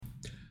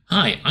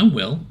Hi, I'm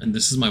Will, and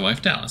this is my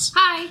wife Dallas.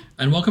 Hi!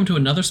 And welcome to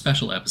another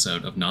special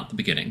episode of Not the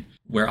Beginning,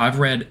 where I've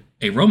read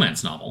a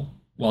romance novel,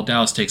 while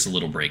Dallas takes a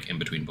little break in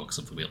between books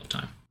of the Wheel of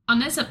Time. On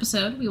this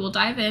episode, we will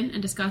dive in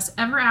and discuss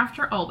Ever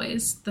After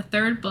Always, the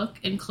third book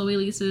in Chloe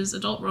Liese's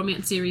adult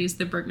romance series,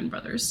 The Bergman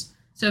Brothers.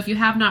 So if you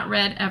have not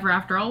read Ever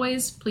After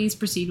Always, please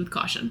proceed with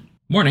caution.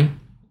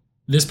 Morning.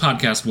 This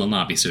podcast will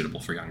not be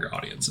suitable for younger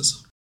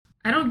audiences.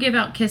 I don't give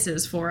out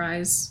kisses, Four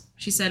Eyes,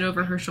 she said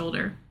over her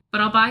shoulder. But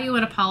I'll buy you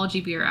an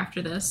apology beer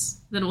after this,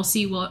 then we'll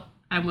see what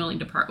I'm willing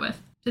to part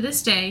with. To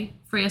this day,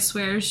 Freya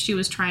swears she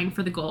was trying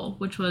for the goal,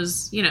 which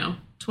was,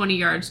 20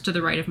 yards to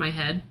the right of my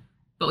head.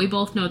 But we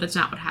both know that's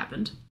not what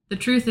happened. The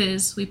truth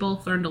is, we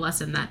both learned a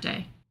lesson that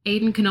day.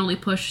 Aiden can only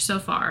push so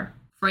far.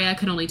 Freya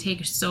can only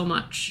take so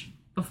much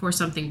before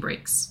something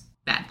breaks.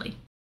 Badly.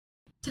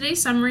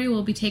 Today's summary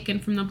will be taken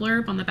from the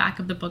blurb on the back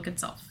of the book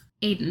itself.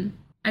 Aiden.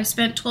 I've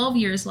spent 12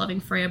 years loving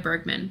Freya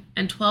Bergman,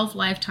 and 12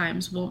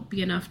 lifetimes won't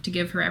be enough to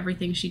give her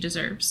everything she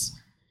deserves.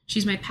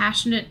 She's my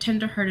passionate,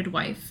 tender-hearted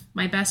wife,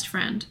 my best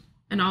friend,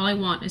 and all I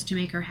want is to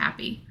make her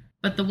happy.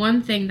 But the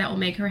one thing that will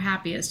make her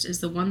happiest is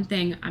the one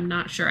thing I'm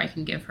not sure I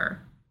can give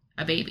her.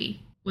 A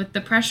baby. With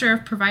the pressure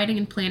of providing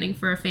and planning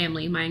for a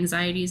family, my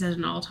anxiety is at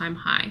an all-time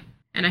high,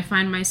 and I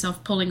find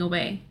myself pulling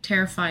away,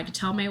 terrified to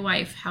tell my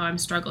wife how I'm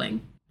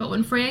struggling. But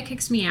when Freya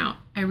kicks me out,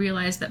 I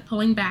realize that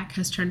pulling back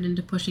has turned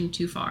into pushing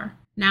too far.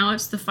 Now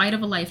it's the fight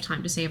of a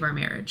lifetime to save our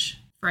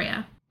marriage.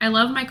 Freya. I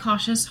love my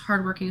cautious,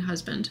 hardworking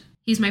husband.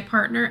 He's my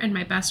partner and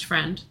my best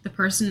friend, the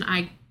person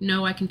I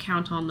know I can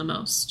count on the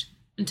most.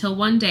 Until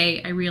one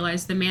day I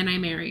realized the man I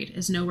married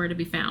is nowhere to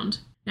be found.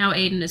 Now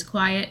Aiden is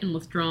quiet and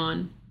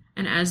withdrawn,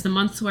 and as the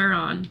months wear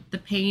on, the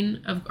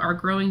pain of our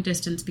growing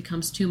distance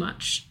becomes too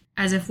much.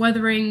 As if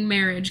weathering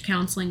marriage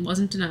counseling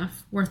wasn't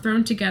enough, we're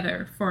thrown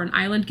together for an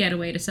island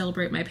getaway to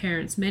celebrate my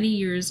parents' many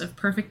years of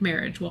perfect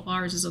marriage while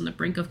ours is on the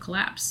brink of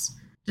collapse.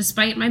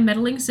 Despite my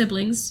meddling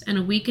siblings and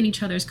a week in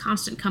each other's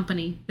constant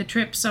company, the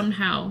trip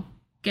somehow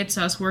gets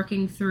us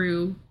working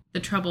through the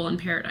trouble in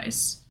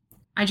paradise.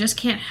 I just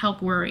can't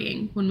help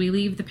worrying when we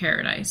leave the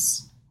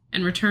paradise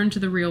and return to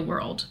the real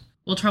world.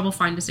 Will trouble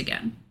find us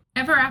again?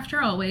 Ever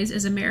After Always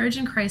is a marriage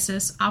in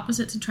crisis,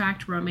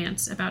 opposites-attract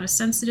romance about a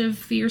sensitive,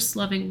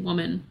 fierce-loving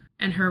woman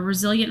and her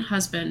resilient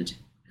husband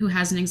who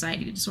has an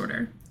anxiety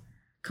disorder.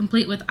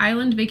 Complete with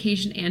island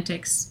vacation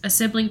antics, a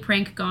sibling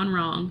prank gone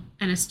wrong,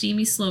 and a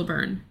steamy slow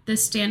burn,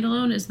 this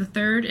standalone is the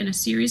third in a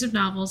series of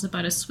novels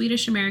about a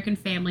Swedish-American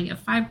family of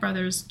 5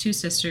 brothers, 2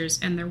 sisters,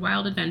 and their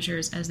wild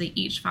adventures as they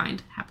each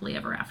find happily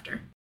ever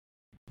after.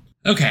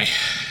 Okay,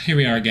 here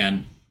we are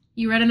again.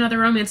 You read another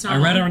romance novel.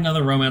 I read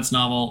another romance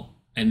novel,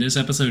 and this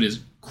episode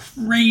is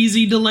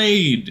crazy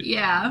delayed.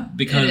 Yeah,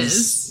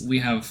 because we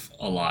have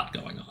a lot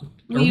going on.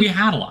 We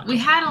had a lot going on. We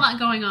had a lot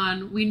going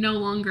on. We no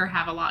longer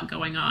have a lot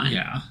going on.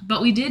 Yeah.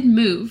 But we did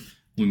move.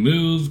 We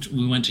moved.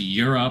 We went to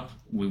Europe.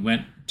 We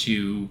went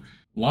to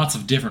lots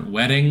of different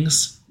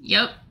weddings.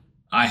 Yep.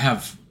 I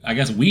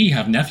guess we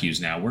have nephews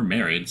now. We're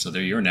married, so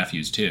they're your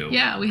nephews too.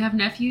 Yeah, we have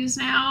nephews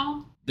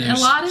now. A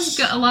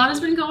lot has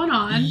been going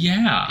on.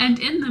 Yeah. And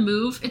in the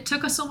move, it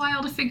took us a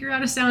while to figure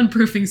out a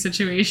soundproofing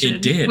situation.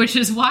 It did. Which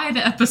is why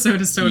the episode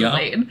is so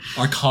delayed.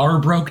 Our car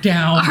broke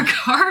down.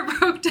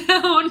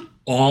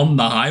 On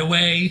the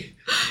highway.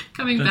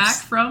 Coming back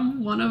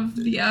from one of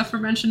the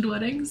aforementioned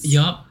weddings.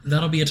 Yup.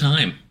 That'll be a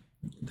time.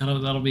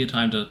 That'll be a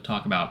time to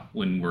talk about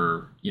when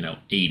we're,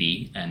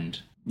 80 and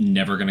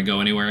never going to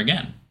go anywhere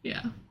again.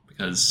 Yeah.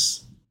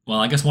 Because, well,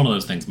 I guess one of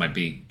those things might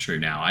be true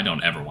now. I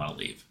don't ever want to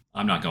leave.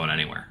 I'm not going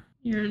anywhere.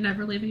 You're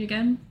never leaving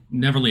again?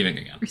 Never leaving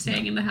again. You're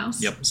staying in the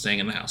house? Yep, staying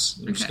in the house.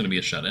 I'm just going to be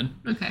a shut-in.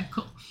 Okay,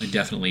 cool. I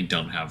definitely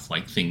don't have,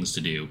 things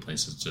to do,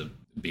 places to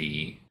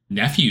be,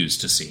 nephews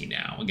to see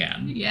now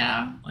again.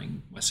 Yeah.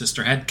 My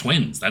sister had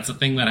twins. That's a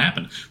thing that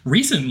happened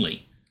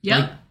recently.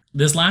 Yeah.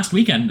 This last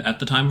weekend at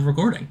the time of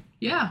recording.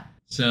 Yeah.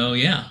 So,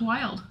 yeah.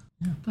 Wild.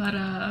 Yeah. But,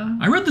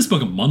 I read this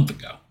book a month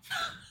ago.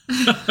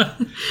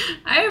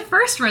 I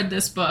first read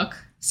this book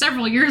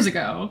several years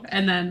ago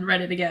and then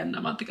read it again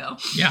a month ago.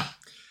 Yeah.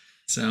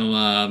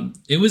 So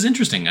it was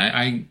interesting.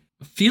 I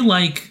feel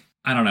like,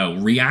 I don't know,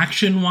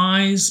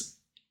 reaction-wise,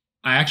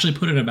 I actually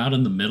put it about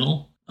in the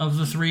middle of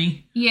the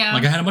 3. Yeah. I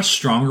had a much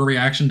stronger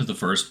reaction to the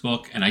first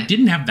book, and I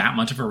didn't have that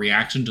much of a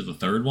reaction to the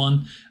third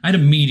one. I had a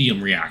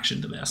medium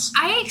reaction to this.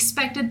 I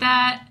expected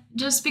that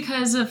just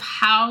because of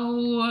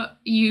how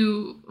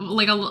you,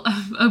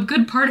 a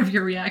good part of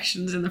your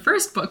reactions in the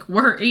first book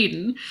were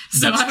Aiden.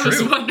 So That's true.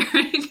 Was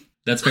wondering...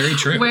 That's very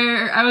true.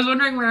 I was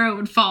wondering where it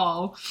would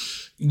fall.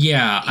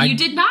 Yeah. You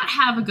did not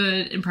have a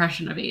good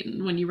impression of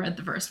Aiden when you read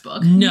the first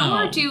book. No.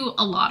 Nor do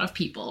a lot of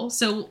people.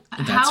 So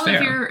That's how fair.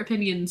 have your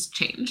opinions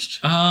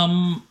changed?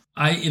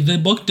 The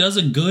book does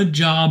a good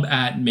job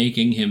at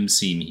making him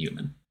seem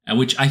human.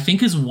 Which I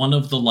think is one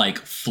of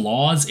the,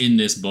 flaws in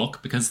this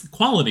book. Because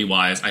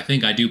quality-wise, I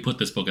think I do put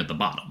this book at the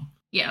bottom.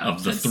 Yeah.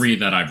 Of the 3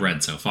 that I've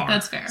read so far.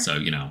 That's fair. So,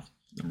 a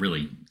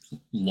really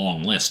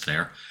long list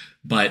there.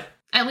 But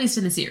At least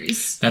in the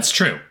series. That's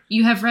true.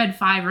 You have read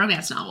 5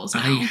 romance novels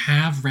now. I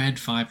have read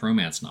 5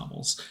 romance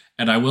novels.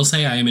 And I will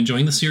say I am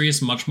enjoying the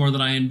series much more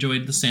than I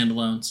enjoyed the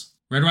standalones.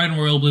 Red, White, and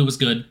Royal Blue was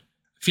good.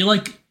 I feel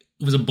like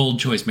it was a bold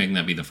choice making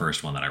that be the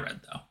first one that I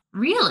read, though.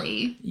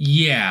 Really?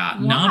 Yeah.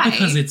 Why? Not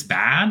because it's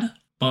bad,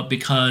 but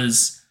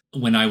because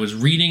when I was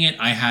reading it,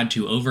 I had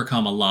to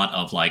overcome a lot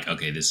of like,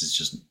 okay, this is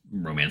just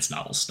romance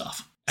novel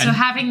stuff. So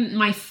having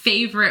my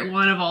favorite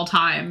one of all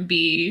time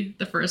be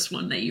the first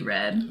one that you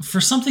read.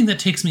 For something that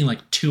takes me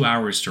like 2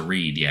 hours to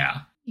read, yeah.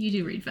 You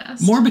do read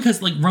fast. More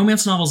because like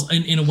romance novels,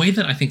 in a way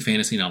that I think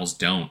fantasy novels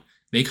don't,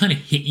 they kind of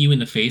hit you in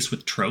the face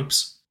with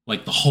tropes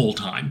like the whole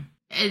time.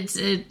 It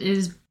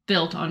is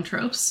built on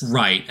tropes.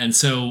 Right. And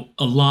so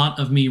a lot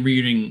of me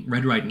reading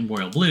Red, White, and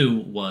Royal Blue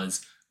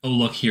was, oh,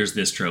 look, here's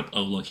this trope.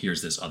 Oh, look,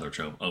 here's this other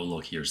trope. Oh,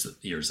 look, here's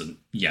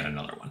yet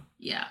another one.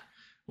 Yeah.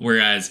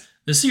 Whereas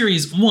the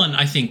series, one,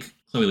 I think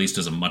Chloe Liese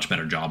does a much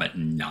better job at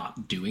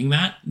not doing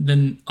that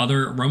than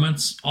other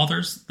romance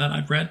authors that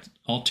I've read,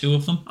 all 2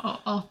 of them.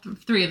 All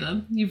 3 of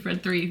them. You've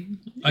read 3.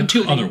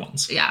 2 other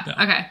ones. Yeah.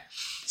 Okay.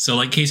 So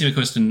like Casey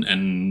McQuiston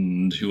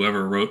and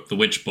whoever wrote the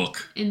Witch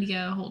book.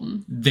 India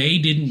Holden. They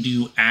didn't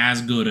do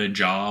as good a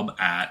job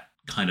at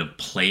kind of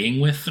playing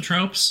with the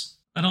tropes,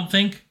 I don't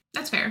think.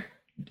 That's fair.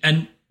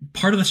 And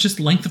part of that's just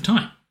length of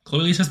time.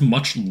 Chloe Liese has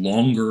much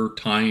longer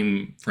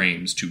time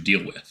frames to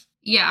deal with.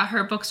 Yeah,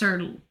 her books are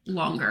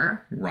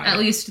longer. Right. At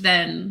least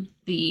than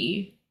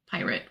the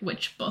Pirate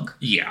Witch book.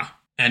 Yeah.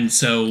 And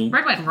so...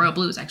 Red, White, and Royal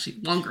Blue is actually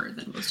longer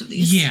than most of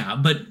these. Yeah,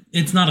 but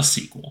it's not a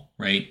sequel,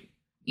 right?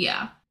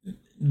 Yeah.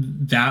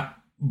 That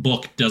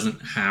book doesn't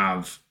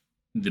have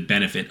the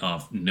benefit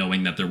of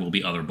knowing that there will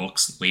be other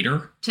books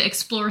later. To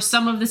explore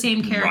some of the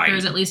same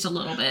characters Right. at least a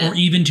little bit. Or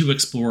even to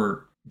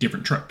explore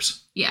different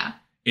tropes. Yeah.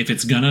 If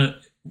it's gonna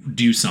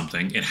do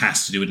something, it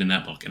has to do it in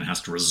that book, and it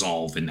has to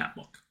resolve in that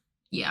book.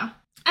 Yeah.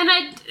 And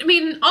I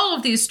mean, all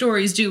of these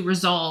stories do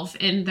resolve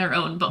in their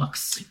own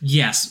books.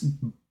 Yes,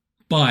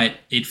 but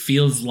it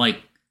feels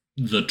like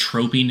the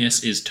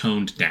tropiness is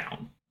toned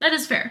down. That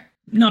is fair.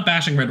 Not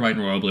bashing Red, White,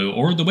 and Royal Blue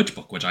or the Witch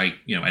book, which I,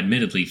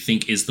 admittedly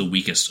think is the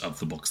weakest of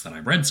the books that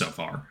I've read so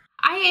far.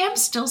 I am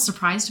still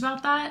surprised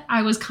about that.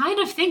 I was kind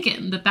of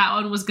thinking that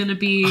one was going to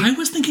be... I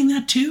was thinking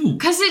that too.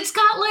 Because it's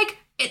got like...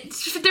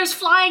 there's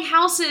flying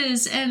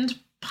houses and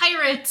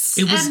pirates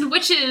and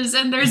witches,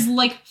 and there's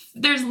like...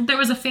 There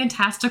was a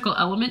fantastical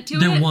element to it.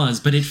 There was,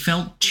 but it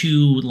felt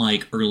too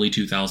like early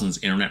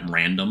 2000s internet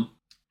random.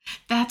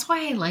 That's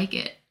why I like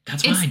it.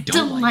 That's why I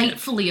don't like it.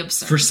 It's delightfully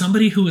absurd. For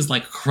somebody who is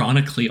like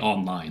chronically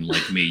online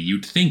like me,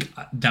 you'd think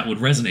that would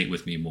resonate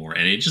with me more,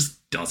 and it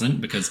just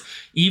doesn't, because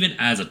even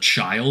as a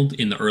child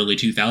in the early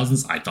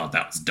 2000s, I thought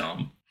that was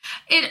dumb.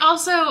 It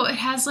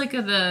has like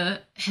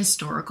the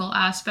historical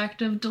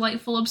aspect of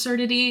delightful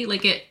absurdity.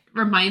 Like it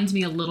reminds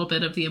me a little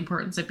bit of The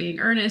Importance of Being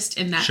Earnest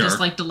in that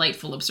just like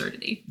delightful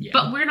absurdity. Yeah.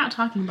 But we're not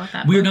talking about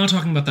that book. We're not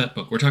talking about that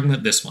book. We're talking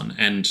about this one.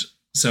 And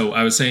so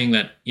I was saying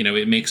that,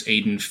 it makes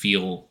Aiden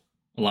feel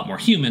a lot more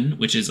human,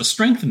 which is a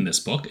strength in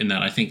this book, in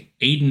that I think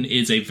Aiden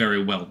is a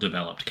very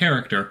well-developed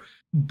character.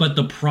 But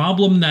the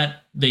problem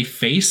that they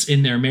face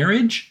in their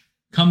marriage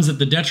comes at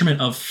the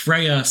detriment of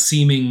Freya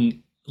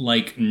seeming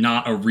like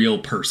not a real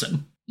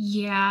person.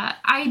 Yeah,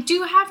 I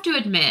do have to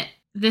admit,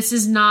 this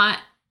is not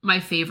my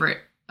favorite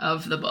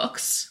of the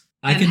books.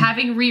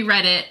 Having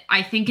reread it,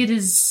 I think it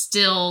is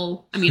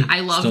still... I mean,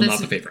 I love still this. Not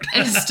the favorite.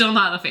 It's still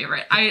not the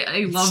favorite.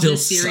 I love still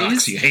this series.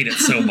 Sucks. You hate it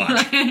so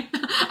much.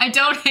 I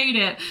don't hate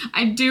it.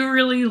 I do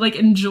really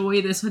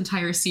enjoy this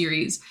entire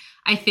series.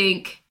 I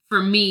think,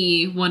 for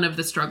me, one of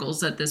the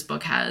struggles that this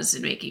book has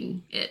in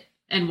making it,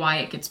 and why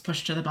it gets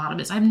pushed to the bottom,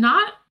 is I'm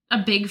not a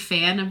big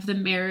fan of the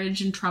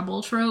marriage and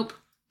trouble trope.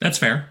 That's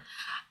fair.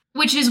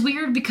 Which is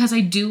weird, because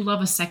I do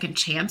love a second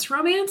chance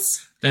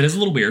romance. That is a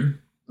little weird.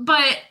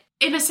 But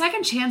in a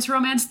second chance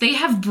romance, they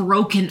have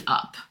broken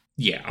up.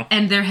 Yeah.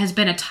 And there has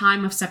been a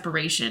time of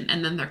separation,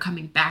 and then they're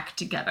coming back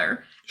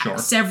together. Sure.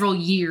 Several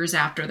years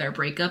after their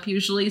breakup,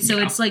 usually. So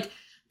it's like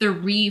they're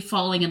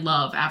re-falling in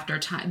love after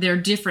time. They're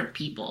different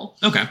people.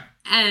 Okay.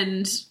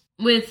 And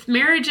with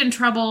Marriage and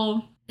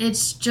Trouble,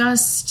 it's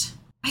just...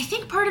 I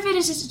think part of it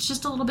is it's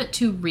just a little bit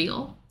too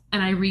real,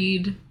 and I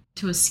read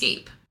to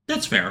escape.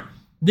 That's fair.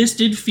 This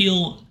did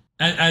feel,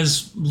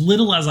 as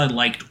little as I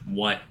liked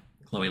what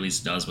Chloe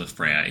Liese does with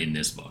Freya in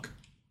this book,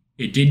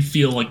 it did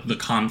feel like the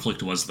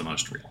conflict was the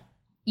most real.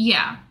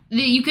 Yeah.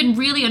 You can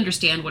really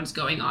understand what's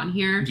going on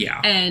here. Yeah.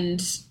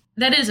 And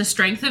that is a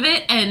strength of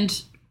it,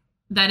 and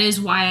that is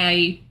why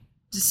I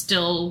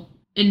still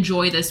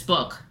enjoy this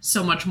book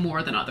so much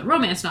more than other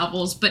romance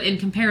novels, but in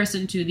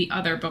comparison to the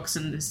other books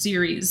in the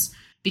series...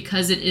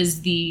 because it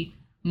is the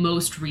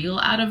most real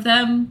out of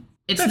them.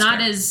 It's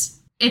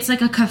it's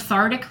like a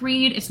cathartic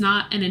read. It's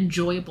not an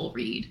enjoyable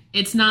read.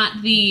 It's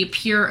not the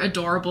pure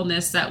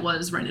adorableness that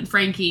was Ren and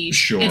Frankie.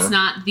 Sure. It's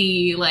not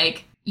the,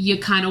 you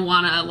kind of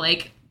want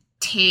to,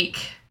 take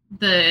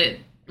the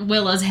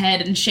Willa's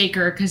head and shake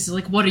her because,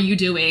 what are you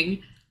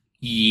doing?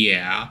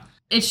 Yeah.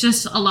 It's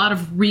just a lot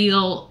of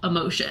real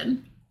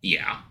emotion.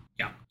 Yeah.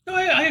 No,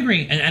 I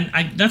agree.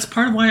 And that's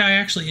part of why I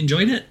actually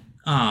enjoyed it.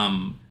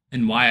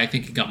 And why I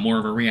think it got more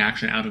of a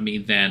reaction out of me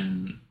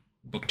than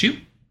book 2.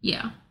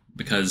 Yeah.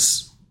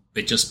 Because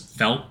it just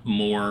felt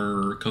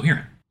more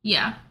coherent.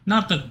 Yeah.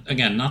 Not that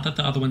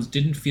the other ones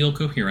didn't feel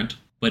coherent,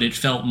 but it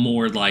felt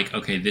more like,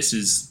 okay, this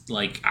is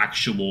like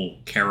actual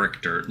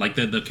character. Like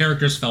the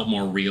characters felt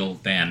more real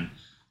than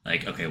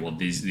like, okay, well,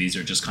 these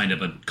are just kind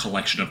of a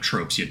collection of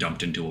tropes you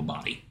dumped into a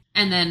body.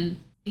 And then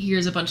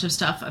here's a bunch of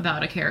stuff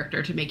about a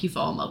character to make you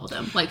fall in love with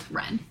him, like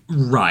Ren.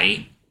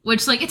 Right.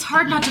 Which, like, it's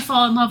hard not to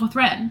fall in love with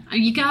Ren.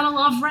 You gotta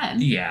love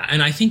Ren. Yeah,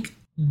 and I think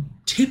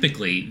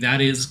typically that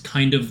is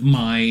kind of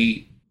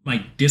my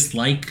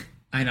dislike.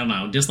 I don't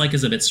know, dislike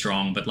is a bit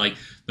strong, but like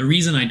the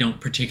reason I don't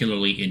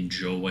particularly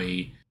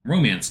enjoy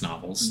romance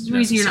novels, the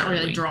reason you're not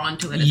really drawn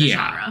to it as a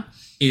genre,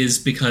 is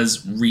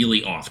because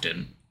really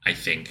often I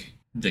think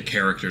the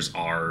characters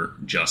are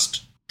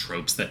just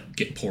tropes that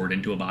get poured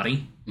into a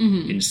body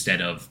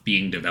instead of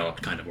being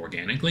developed kind of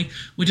organically,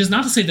 which is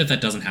not to say that that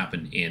doesn't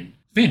happen in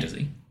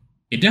fantasy.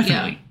 It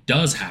definitely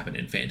does happen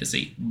in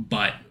fantasy,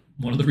 but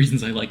one of the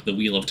reasons I like The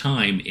Wheel of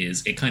Time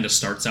is it kind of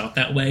starts out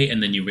that way,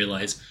 and then you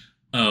realize,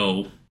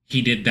 oh,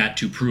 he did that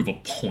to prove a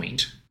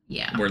point.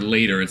 Yeah. Where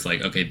later it's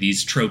like, okay,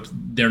 these tropes,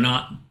 they're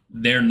not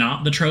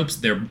the tropes,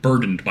 they're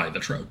burdened by the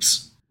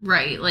tropes.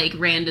 Right, like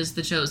Rand is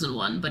the chosen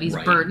one, but he's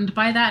burdened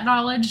by that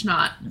knowledge,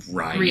 not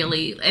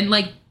really, and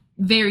like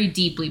very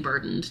deeply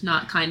burdened,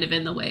 not kind of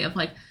in the way of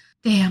like,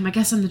 damn, I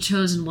guess I'm the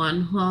chosen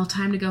one. Well,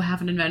 time to go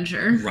have an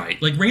adventure.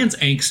 Right. Like, Rand's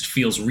angst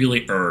feels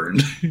really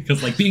earned.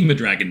 Because, like, being the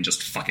dragon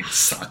just fucking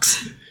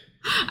sucks.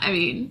 I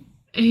mean,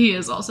 he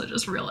is also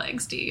just real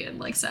angsty and,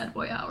 like, sad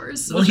boy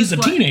hours. Well, he's a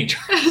teenager.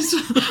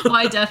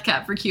 Why Death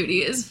Cat for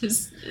Cutie is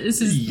his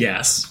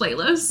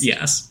playlist.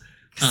 Yes.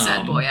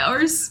 Sad boy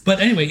hours. But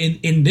anyway,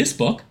 in this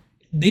book,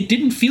 it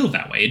didn't feel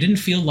that way. It didn't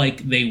feel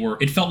like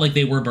it felt like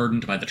they were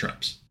burdened by the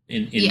tropes.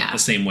 In the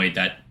same way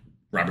that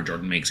Robert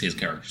Jordan makes his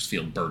characters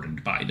feel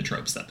burdened by the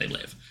tropes that they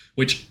live,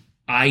 which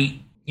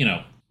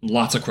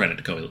lots of credit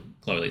to Chloe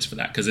Liese for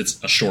that, because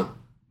it's a short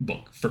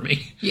book for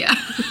me. Yeah,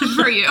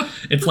 for you.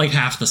 It's like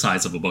half the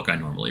size of a book I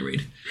normally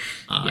read.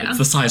 It's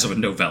the size of a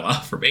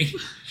novella for me.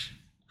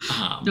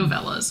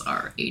 Novellas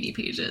are 80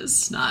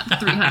 pages, not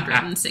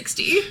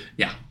 360.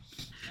 Yeah.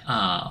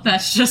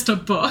 That's just a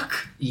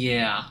book.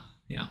 Yeah.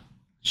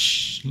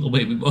 Shh, little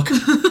baby book.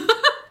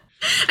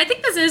 I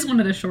think this is one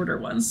of the shorter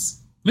ones.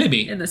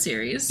 Maybe. In the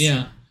series.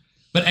 Yeah.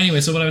 But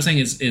anyway, so what I was saying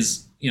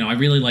is I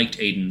really liked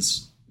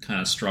Aiden's kind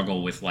of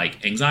struggle with,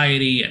 like,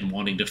 anxiety and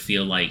wanting to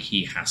feel like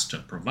he has to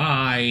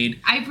provide.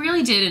 I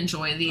really did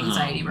enjoy the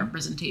anxiety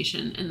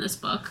representation in this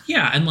book.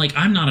 Yeah, and, like,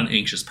 I'm not an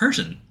anxious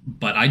person,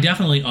 but I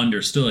definitely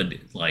understood,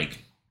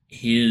 like,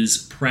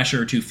 his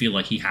pressure to feel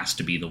like he has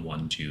to be the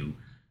one to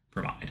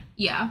provide.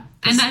 Yeah,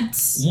 and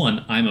that's...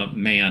 One, I'm a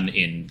man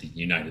in the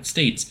United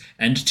States,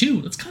 and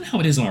two, that's kind of how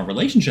it is in our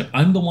relationship.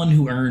 I'm the one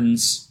who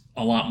earns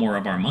a lot more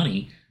of our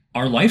money.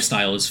 Our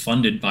lifestyle is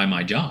funded by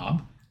my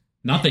job.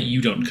 Not that you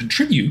don't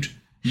contribute.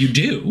 You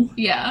do.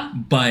 Yeah.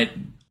 But...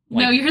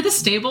 like, no, you're the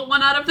stable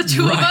one out of the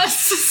two of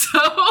us,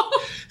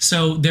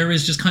 So there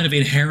is just kind of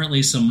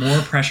inherently some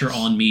more pressure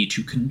on me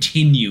to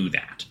continue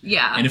that.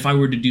 Yeah. And if I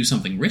were to do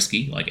something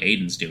risky, like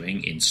Aiden's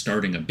doing in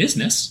starting a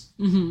business,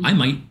 I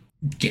might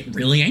get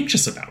really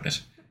anxious about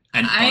it.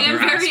 And I am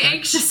very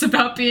anxious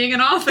about being an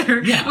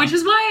author, which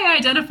is why I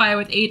identify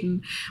with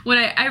Aiden. When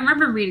I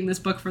remember reading this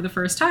book for the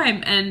first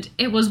time, and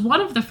it was one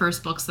of the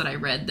first books that I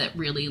read that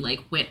really like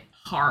went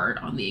hard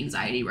on the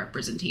anxiety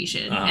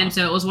representation. And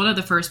so it was one of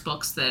the first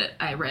books that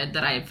I read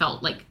that I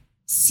felt like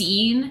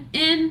seen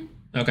in.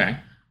 Okay.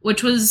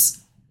 Which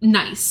was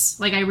nice.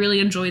 Like, I really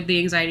enjoyed the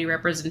anxiety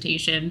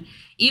representation,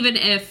 even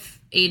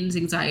if Aiden's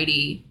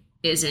anxiety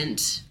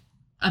isn't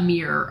a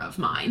mirror of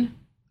mine.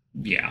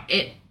 Yeah.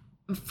 It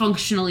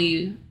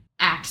functionally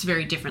acts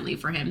very differently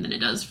for him than it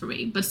does for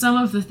me. But some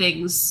of the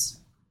things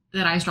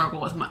that I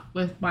struggle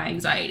with my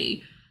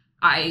anxiety,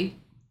 I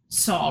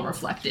saw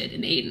reflected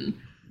in Aiden.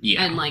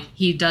 Yeah. And, like,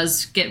 he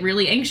does get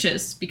really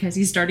anxious because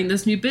he's starting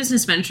this new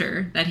business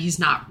venture that he's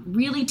not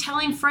really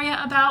telling Freya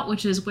about,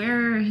 which is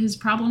where his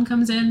problem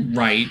comes in.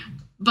 Right.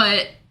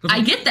 But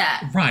I get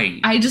that.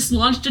 Right. I just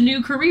launched a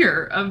new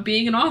career of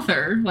being an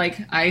author.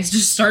 Like, I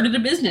just started a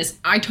business.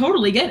 I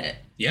totally get it.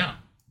 Yeah.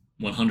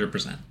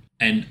 100%.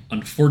 And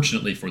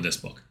unfortunately for this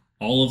book,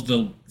 all of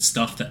the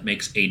stuff that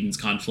makes Aiden's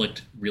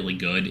conflict really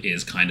good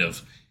is kind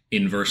of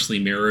inversely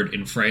mirrored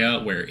in Freya,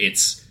 where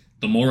it's,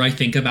 the more I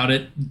think about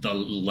it, the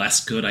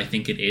less good I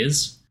think it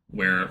is,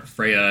 where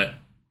Freya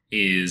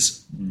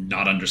is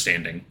not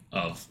understanding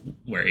of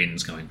where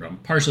Aiden's coming from,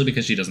 partially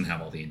because she doesn't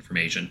have all the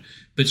information,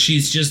 but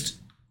she's just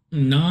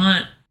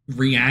not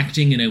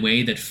reacting in a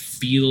way that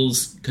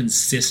feels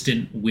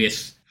consistent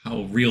with how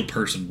a real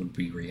person would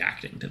be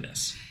reacting to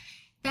this.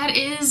 That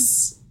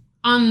is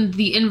on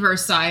the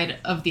inverse side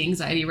of the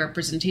anxiety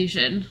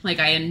representation. Like,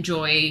 I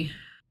enjoy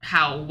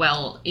how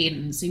well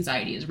Aiden's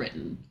anxiety is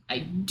written. I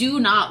do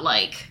not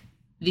like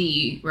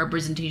the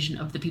representation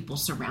of the people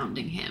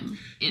surrounding him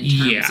in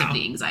terms of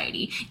the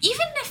anxiety.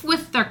 Even if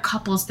with their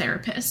couples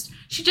therapist,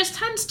 she just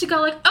tends to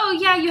go like, oh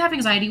yeah, you have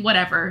anxiety,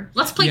 whatever.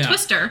 Let's play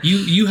Twister.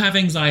 You have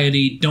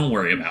anxiety, don't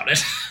worry about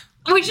it.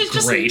 Which is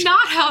just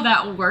not how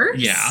that works.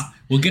 Yeah.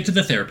 We'll get to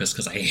the therapist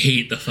because I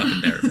hate the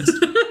fucking therapist.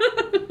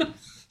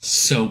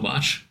 So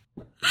much.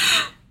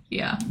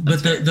 Yeah.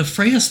 But the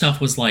Freya stuff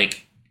was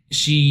like,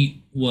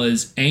 she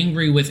was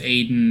angry with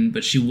Aiden,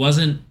 but she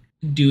wasn't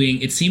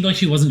it seemed like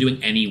she wasn't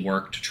doing any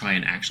work to try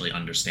and actually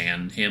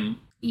understand him.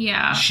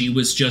 Yeah. She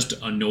was just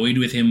annoyed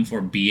with him for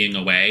being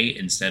away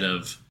instead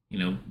of,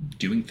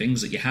 doing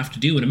things that you have to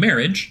do in a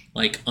marriage,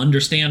 like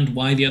understand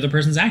why the other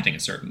person's acting a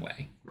certain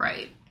way.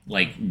 Right.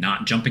 Like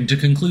not jumping to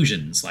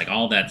conclusions, like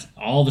all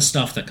the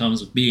stuff that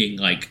comes with being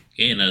like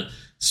in a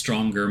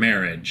stronger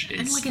marriage.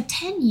 And like a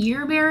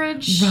 10-year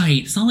marriage.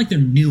 Right. It's not like they're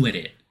new at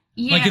it.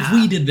 Yeah. Like, if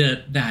we did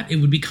that, it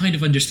would be kind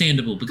of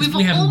understandable, because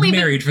we haven't been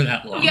married for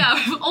that long. Yeah,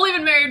 we've only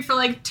been married for,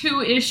 like,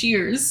 2-ish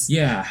years.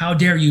 Yeah, how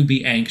dare you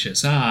be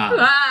anxious?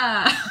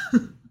 Yeah,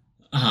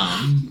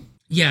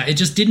 it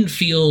just didn't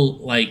feel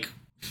like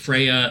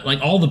Freya, like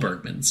all the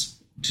Bergmans,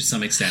 to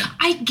some extent.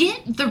 I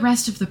get the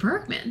rest of the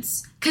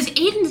Bergmans, because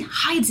Aiden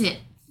hides it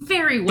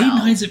very well.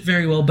 Aiden hides it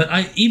very well, but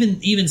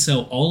even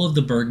so, all of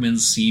the Bergmans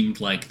seemed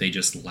like they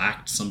just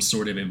lacked some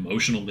sort of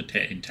emotional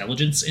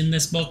intelligence in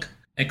this book.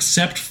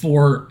 Except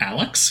for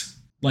Alex.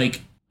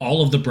 Like,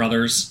 all of the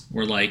brothers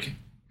were like,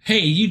 hey,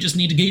 you just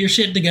need to get your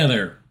shit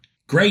together.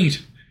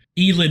 Great.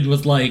 Elid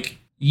was like,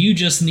 you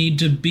just need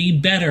to be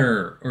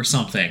better, or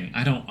something.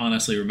 I don't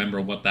honestly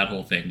remember what that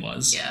whole thing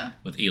was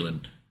with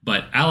Elid.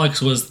 But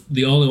Alex was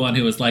the only one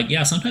who was like,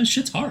 yeah, sometimes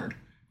shit's hard.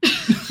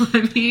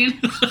 I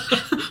mean,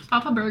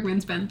 Papa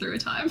Bergman's been through a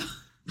time.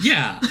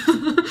 Yeah.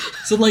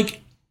 So,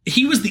 like,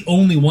 he was the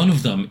only one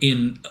of them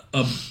in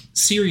a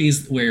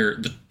series where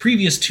the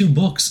previous 2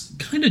 books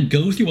kind of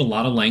go through a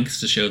lot of lengths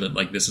to show that,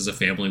 like, this is a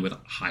family with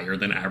higher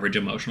than average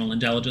emotional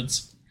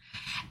intelligence.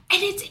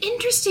 And it's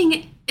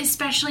interesting,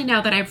 especially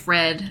now that I've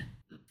read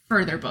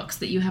further books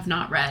that you have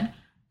not read,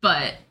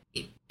 but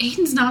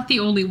Aiden's not the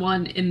only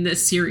one in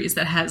this series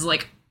that has,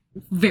 like,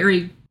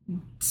 very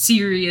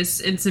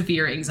serious and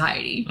severe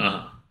anxiety.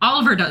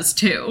 Oliver does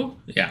too.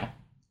 Yeah.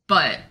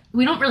 But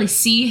we don't really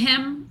see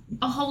him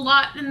a whole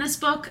lot in this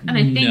book, and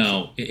I think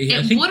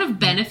it would have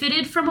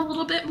benefited from a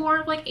little bit more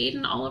of, like,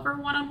 Aiden Oliver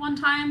one-on-one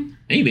time.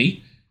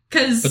 Maybe.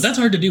 But that's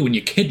hard to do when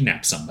you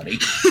kidnap somebody.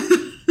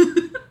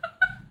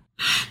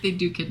 They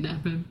do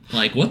kidnap him.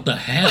 Like, what the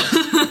hell?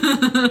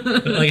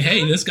 Like,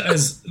 hey, this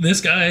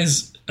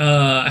guy's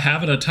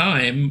having a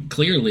time,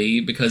 clearly,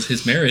 because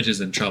his marriage is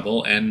in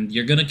trouble, and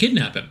you're gonna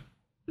kidnap him.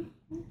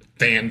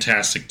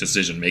 Fantastic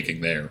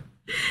decision-making there.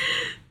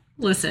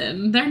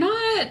 Listen, they're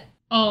not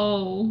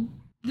all...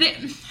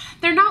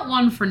 They're not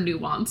one for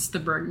nuance, the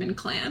Bergman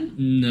clan.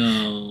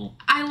 No.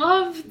 I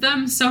love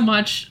them so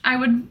much. I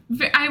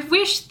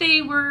wish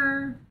they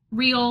were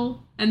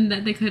real and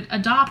that they could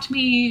adopt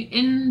me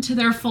into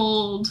their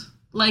fold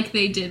like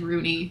they did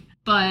Rooney.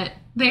 But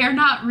they are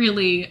not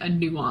really a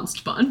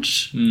nuanced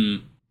bunch.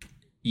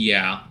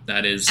 Yeah,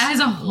 that is as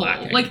a whole.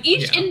 lacking. Like,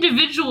 each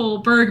individual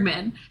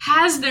Bergman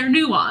has their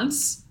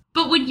nuance.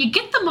 But when you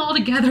get them all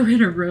together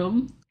in a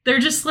room, they're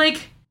just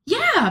like,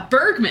 yeah,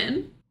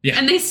 Bergman. Yeah.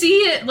 And they see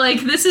it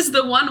like, this is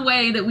the one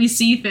way that we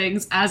see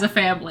things as a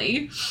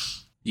family.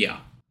 Yeah.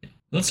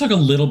 Let's talk a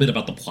little bit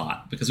about the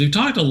plot, because we've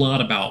talked a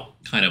lot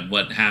about kind of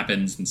what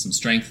happens and some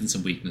strengths and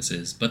some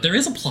weaknesses, but there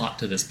is a plot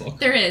to this book.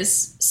 There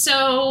is.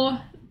 So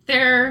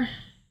they're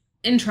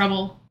in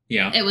trouble.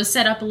 Yeah. It was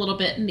set up a little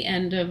bit in the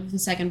end of the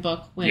second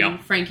book when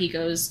Frankie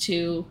goes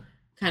to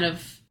kind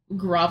of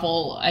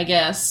grovel, I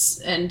guess,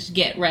 and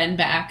get Ren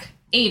back.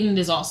 Aiden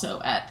is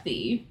also at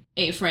the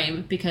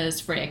A-frame because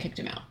Freya kicked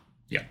him out.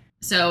 Yeah.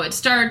 So it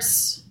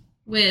starts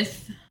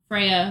with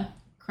Freya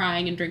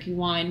crying and drinking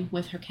wine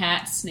with her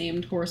cats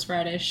named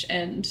Horseradish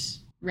and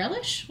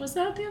Relish. Was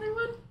that the other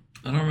one?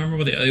 I don't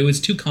remember it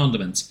was 2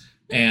 condiments.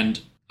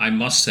 And I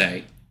must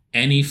say,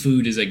 any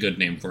food is a good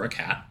name for a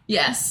cat.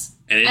 Yes.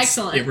 And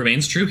excellent. It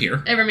remains true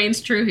here. It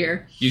remains true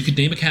here. You could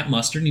name a cat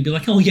Mustard and you'd be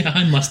like, oh yeah,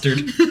 I'm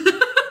Mustard.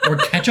 Or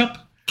Ketchup.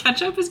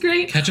 Ketchup is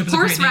great. Ketchup is a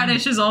great name.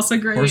 Horseradish is also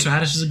great.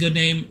 Horseradish is a good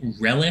name.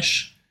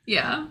 Relish.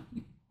 Yeah.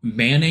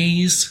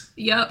 Mayonnaise.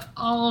 Yep,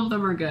 all of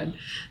them are good.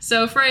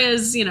 So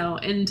Freya's,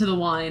 into the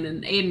wine,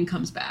 and Aiden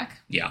comes back.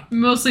 Yeah.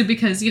 Mostly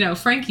because,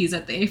 Frankie's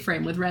at the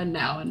A-frame with Ren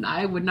now, and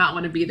I would not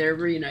want to be there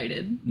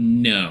reunited.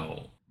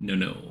 No.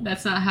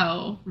 That's not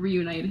how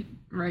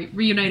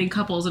reuniting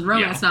couples in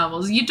romance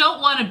novels. You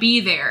don't want to be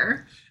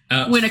there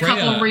when Freya, a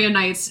couple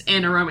reunites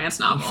in a romance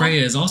novel.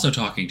 Freya is also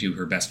talking to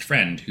her best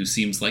friend, who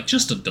seems like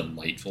just a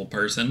delightful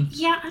person.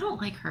 Yeah, I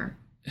don't like her.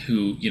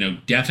 Who,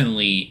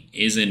 definitely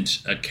isn't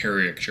a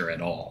caricature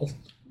at all.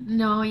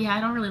 No, yeah,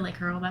 I don't really like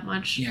her all that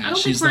much. Yeah, I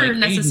don't think we're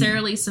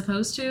necessarily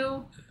supposed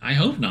to. I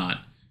hope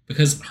not.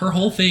 Because her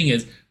whole thing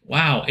is,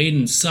 wow,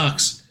 Aiden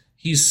sucks.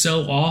 He's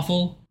so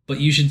awful,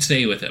 but you should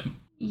stay with him.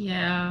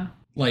 Yeah.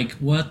 Like,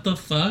 what the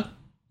fuck?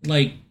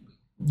 Like,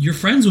 you're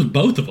friends with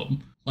both of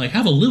them. Like,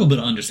 have a little bit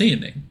of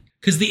understanding.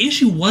 Because the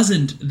issue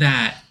wasn't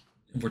that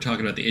we're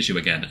talking about the issue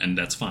again, and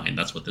that's fine.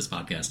 That's what this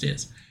podcast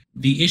is.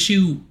 The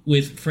issue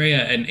with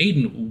Freya and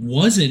Aiden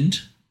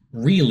wasn't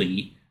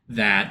really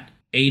that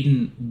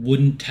Aiden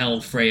wouldn't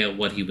tell Freya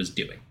what he was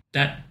doing.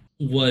 That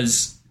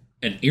was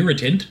an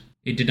irritant.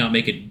 It did not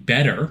make it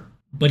better,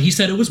 but he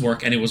said it was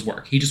work, and it was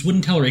work. He just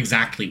wouldn't tell her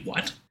exactly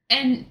what.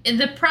 And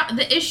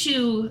the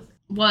issue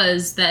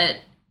was that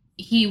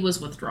he was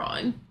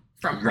withdrawing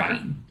from her.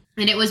 Right.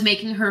 And it was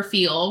making her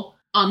feel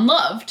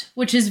unloved,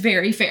 which is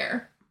very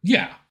fair.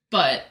 Yeah.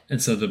 But...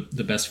 And so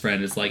the best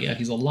friend is like, yeah,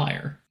 he's a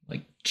liar.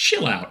 Like,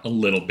 chill out a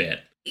little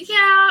bit.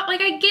 Yeah,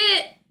 like, I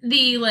get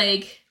the,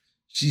 like...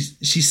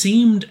 She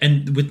seemed,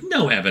 and with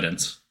no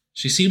evidence,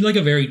 she seemed like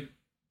a very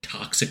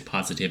toxic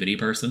positivity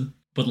person,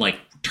 but, like,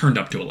 turned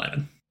up to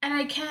 11. And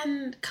I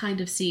can kind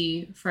of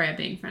see Freya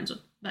being friends with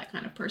that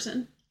kind of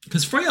person.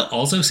 Because Freya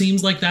also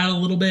seems like that a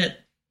little bit.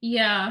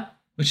 Yeah.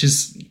 Which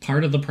is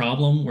part of the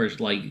problem, where,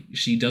 like,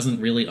 she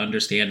doesn't really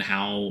understand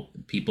how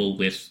people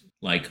with,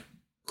 like,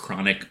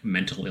 chronic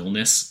mental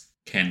illness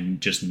can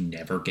just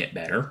never get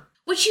better.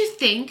 Would you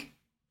think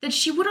that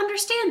she would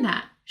understand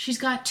that? She's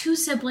got 2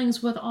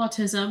 siblings with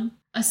autism,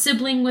 a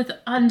sibling with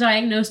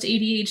undiagnosed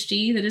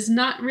ADHD that is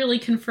not really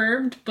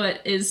confirmed, but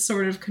is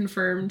sort of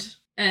confirmed,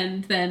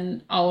 and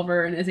then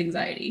Oliver and his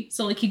anxiety.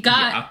 So, like, you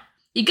got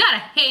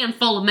a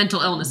handful of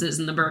mental illnesses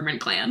in the Bergman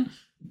clan.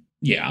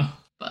 Yeah.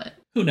 But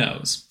who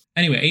knows?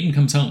 Anyway, Aiden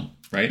comes home,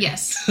 right?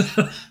 Yes.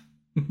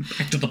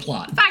 Back to the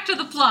plot. Back to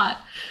the plot.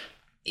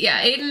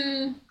 Yeah,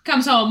 Aiden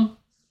comes home,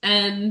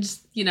 and,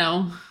 you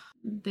know,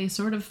 they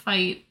sort of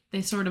fight.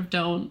 They sort of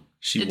don't.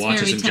 She It's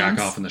watches very him tense. jack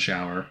off in the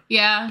shower.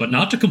 Yeah. But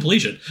not to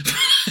completion.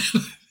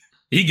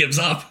 He gives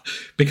up.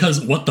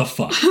 Because what the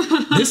fuck?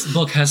 This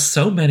book has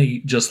so many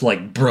just,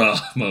 like, bruh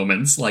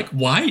moments. Like,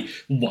 why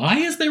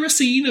is there a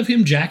scene of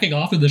him jacking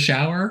off in the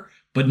shower,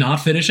 but not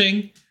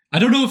finishing? I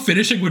don't know if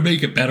finishing would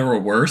make it better or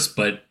worse,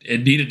 but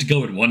it needed to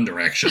go in one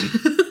direction.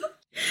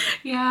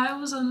 Yeah, it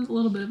was a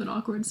little bit of an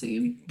awkward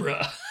scene.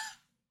 Bruh.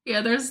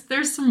 Yeah,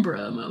 there's some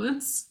bruh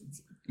moments.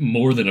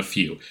 More than a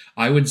few.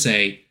 I would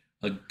say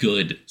a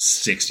good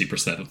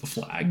 60% of the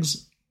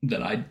flags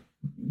that I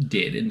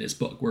did in this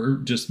book were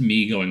just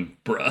me going,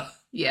 bruh.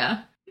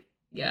 Yeah.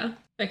 Yeah.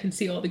 I can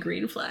see all the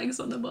green flags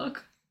on the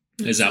book.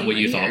 Is that what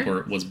you thought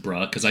here. was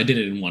bruh? Because I did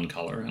it in one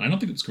color, and I don't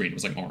think it was green. It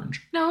was like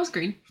orange. No, it was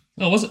green.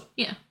 Oh, was it?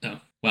 Yeah. Oh,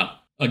 well,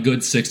 a good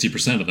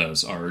 60% of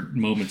those are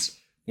moments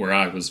where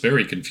I was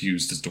very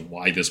confused as to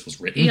why this was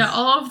written. Yeah,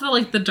 all of the,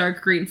 like, the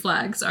dark green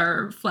flags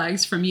are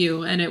flags from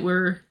you, and it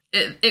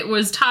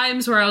was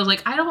times where I was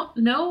like, I don't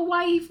know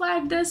why he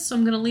flagged this, so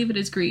I'm going to leave it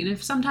as green.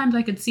 If sometimes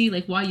I could see,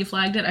 like, why you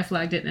flagged it, I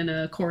flagged it in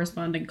a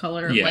corresponding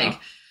color of, like,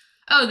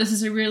 oh, this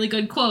is a really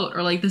good quote,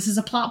 or, like, this is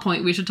a plot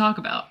point we should talk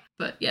about.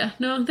 But, yeah,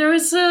 no, there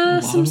was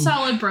some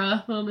solid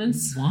bruh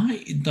moments.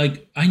 Why?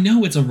 Like, I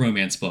know it's a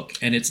romance book,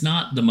 and it's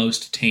not the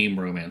most tame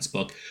romance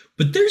book,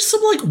 but there's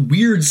some, like,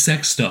 weird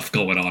sex stuff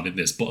going on in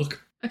this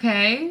book.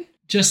 Okay.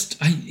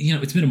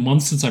 It's been a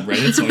month since I've read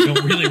it, so I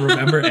don't really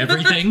remember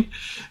everything.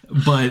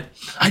 But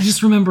I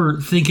just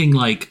remember thinking,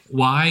 like,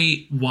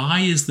 why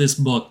is this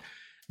book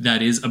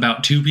that is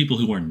about 2 people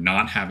who are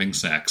not having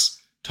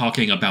sex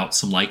talking about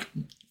some, like,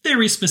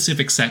 very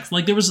specific sex?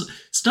 Like, there was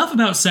stuff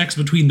about sex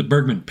between the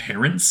Bergman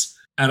parents,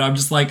 and I'm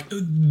just like,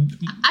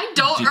 I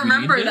don't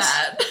remember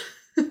that.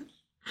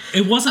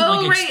 It wasn't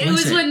like explicit. It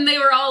was when they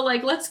were all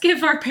like, let's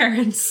give our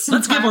parents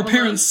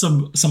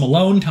some some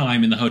alone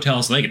time in the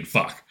hotel so they can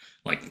fuck.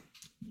 Like,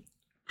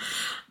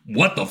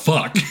 what the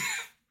fuck?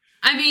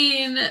 I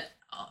mean,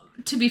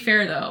 to be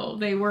fair, though,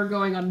 they were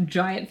going on a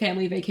giant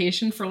family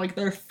vacation for, like,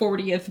 their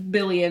 40th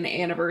billion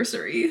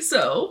anniversary,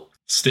 so...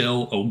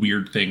 Still a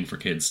weird thing for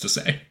kids to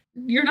say.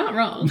 You're not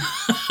wrong.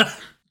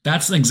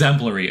 That's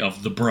exemplary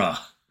of the bruh.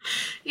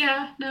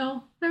 Yeah,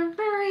 no. They're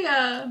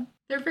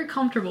very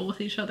comfortable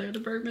with each other, the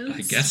Bergmans.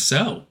 I guess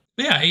so.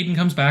 But yeah, Aiden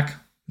comes back.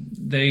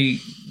 They,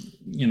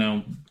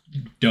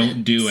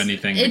 don't do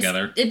anything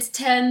together. It's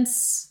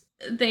tense.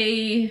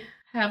 They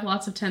have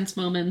lots of tense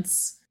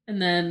moments.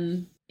 And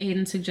then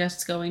Aiden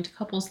suggests going to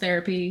couples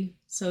therapy.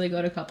 So they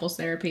go to couples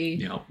therapy.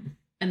 Yep.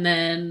 And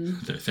then...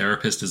 Their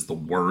therapist is the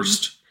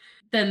worst.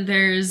 Then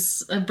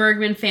there's a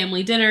Bergman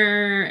family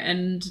dinner,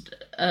 and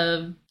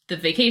the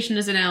vacation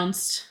is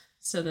announced.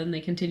 So then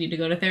they continue to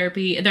go to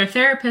therapy. Their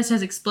therapist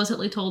has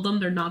explicitly told them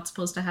they're not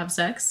supposed to have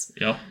sex.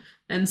 Yep.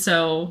 And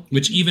so...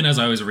 Which, even as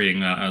I was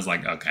reading that, I was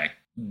like, okay,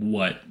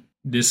 what?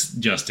 This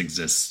just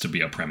exists to be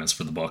a premise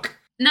for the book.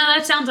 No,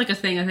 that sounds like a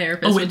thing a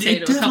therapist would say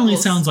to a couple. It definitely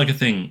sounds like a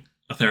thing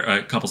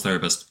a couples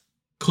therapist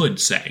could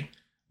say.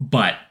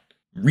 But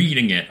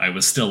reading it, I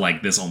was still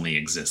like, this only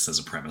exists as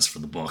a premise for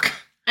the book.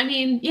 I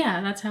mean,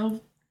 yeah, that's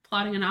how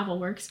plotting a novel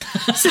works.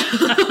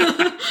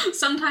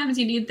 Sometimes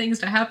you need things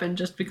to happen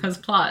just because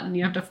plot, and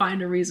you have to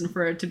find a reason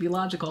for it to be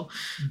logical.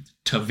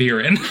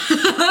 Tavirin.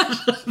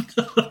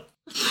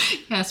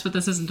 Yes, but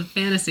this isn't a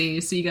fantasy,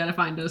 so you gotta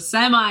find a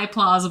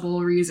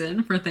semi-plausible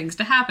reason for things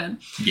to happen.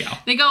 Yeah.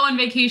 They go on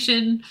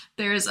vacation.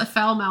 There's a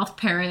foul-mouthed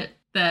parrot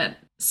that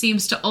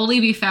seems to only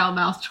be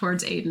foul-mouthed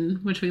towards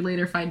Aiden, which we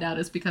later find out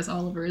is because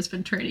Oliver has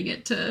been training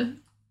it to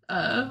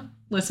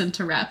listen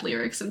to rap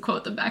lyrics and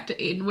quote them back to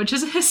Aiden, which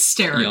is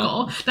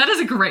hysterical. Yep. That is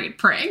a great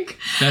prank.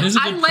 That is a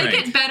good prank.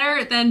 It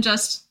better than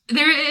just...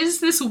 There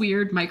is this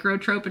weird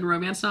micro-trope in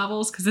romance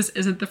novels, because this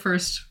isn't the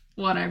first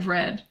one I've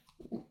read.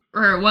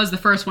 Or it was the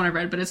first one I've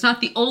read, but it's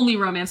not the only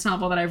romance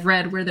novel that I've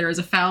read where there is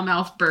a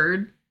foul-mouthed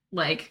bird.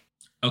 Like...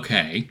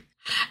 Okay.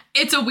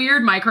 It's a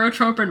weird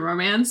micro-trope in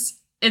romance.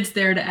 It's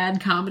there to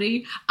add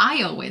comedy.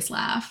 I always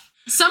laugh.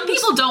 Some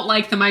people don't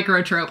like the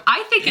micro-trope.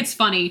 I think it's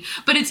funny,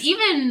 but it's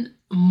even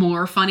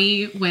more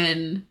funny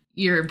when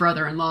your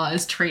brother-in-law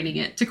is training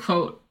it to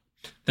quote...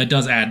 That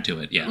does add to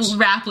it, yes.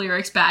 Rap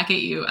lyrics back at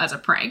you as a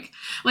prank.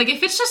 Like,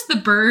 if it's just the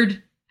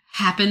bird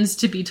happens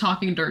to be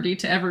talking dirty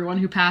to everyone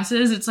who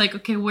passes, it's like,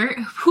 okay,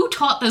 who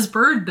taught this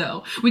bird,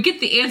 though? We get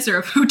the answer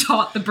of who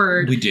taught the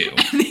bird. We do.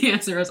 And the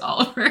answer is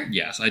Oliver.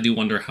 Yes, I do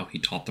wonder how he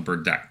taught the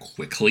bird that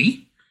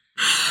quickly.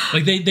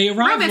 Like, they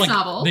arrive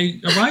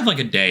like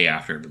a day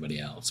after everybody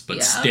else,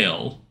 but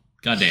still,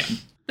 goddamn.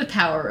 The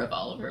power of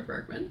Oliver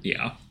Bergman.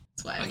 Yeah.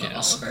 That's why I love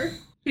Oliver.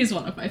 He's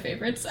one of my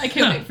favorites. I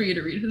can't wait for you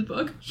to read his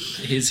book.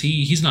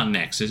 He's not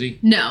next, is he?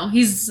 No,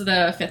 he's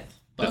the fifth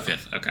book. The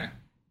fifth, okay.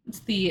 It's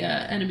the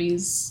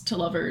enemies to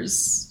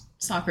lovers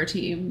soccer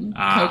team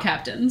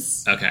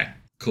co-captains. Okay,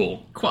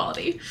 cool.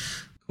 Quality.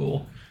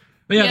 Cool.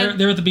 But yeah,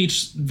 they're at the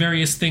beach.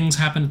 Various things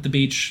happen at the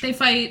beach. They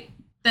fight,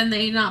 then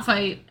they not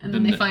fight, and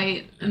then they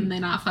fight, and they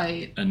not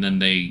fight. And then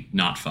they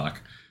not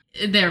fuck.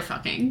 They're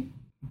fucking.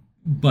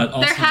 But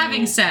also... They're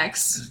having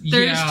sex.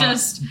 There's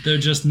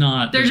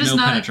no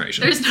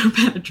penetration. There's no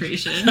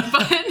penetration.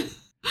 But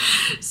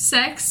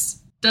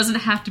sex doesn't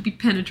have to be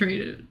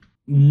penetrated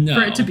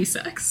for it to be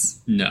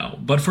sex. No.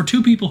 But for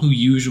two people who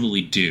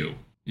usually do,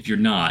 if you're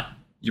not,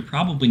 you're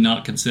probably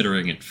not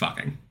considering it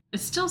fucking.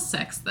 It's still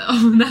sex,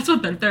 though. That's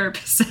what their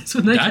therapist says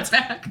when they get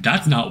back.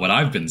 That's not what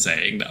I've been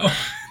saying, though.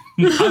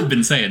 I've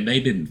been saying they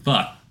didn't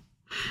fuck.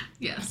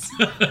 Yes.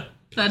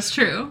 That's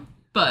true.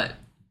 But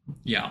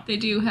yeah, they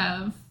do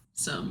have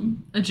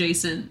some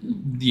adjacent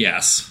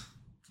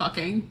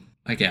fucking,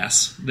 I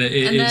guess.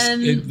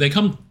 They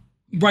come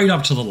right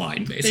up to the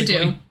line, basically.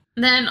 They do.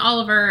 And then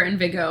Oliver and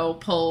Viggo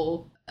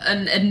pull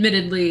an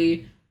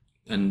admittedly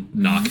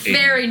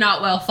very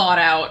not well thought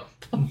out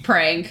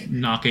prank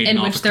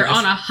in which they're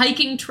on a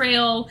hiking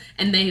trail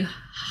and they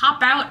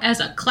hop out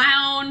as a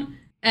clown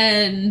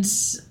and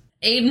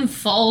Aiden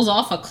falls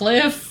off a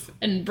cliff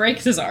and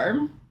breaks his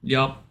arm.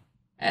 Yep.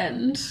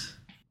 And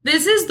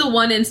this is the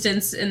one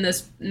instance in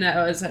this,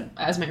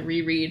 as my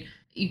reread,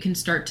 you can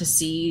start to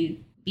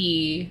see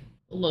the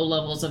low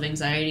levels of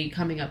anxiety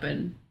coming up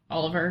in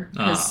Oliver.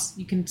 Because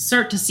you can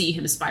start to see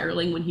him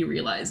spiraling when he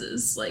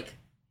realizes, like,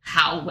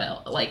 how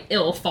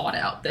ill thought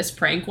out this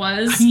prank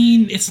was. I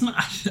mean, it's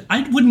not...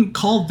 I wouldn't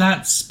call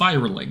that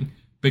spiraling,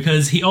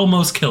 because he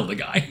almost killed a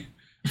guy.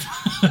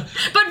 But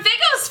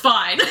Viggo's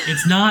fine.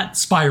 It's not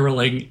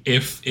spiraling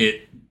if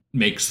it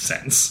makes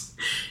sense.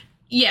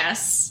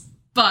 Yes,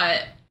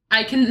 but...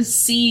 I can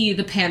see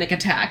the panic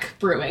attack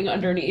brewing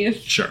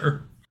underneath.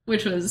 Sure.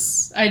 Which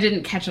was... I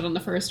didn't catch it on the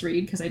first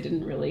read because I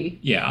didn't really...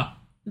 Yeah.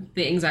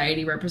 The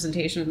anxiety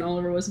representation in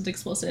Oliver wasn't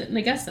explicit. And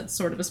I guess that's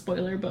sort of a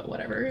spoiler, but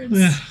whatever.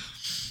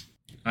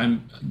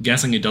 I'm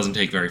guessing it doesn't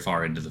take very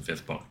far into the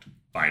fifth book to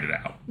find it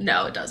out.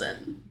 No, it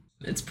doesn't.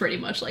 It's pretty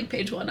much like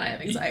page 1, I have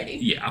anxiety.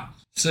 Yeah.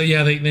 So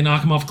yeah, they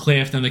knock him off a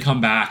cliff, then they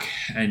come back,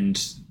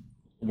 and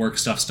work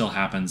stuff still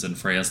happens, and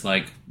Freya's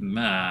like,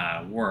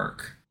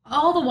 work.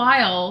 All the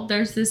while,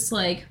 there's this,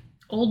 like,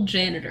 old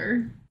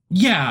janitor.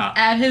 Yeah.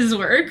 At his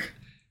work.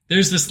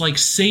 There's this, like,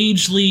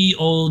 sagely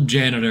old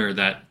janitor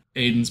that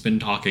Aiden's been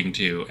talking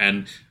to.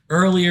 And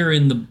earlier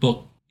in the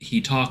book, he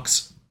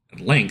talks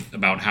at length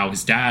about how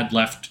his dad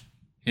left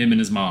him and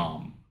his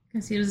mom.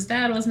 Because his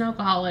dad was an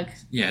alcoholic.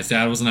 Yeah, his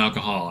dad was an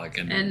alcoholic.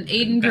 And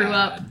Aiden grew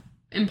up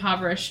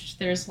impoverished.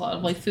 There's a lot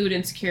of, like, food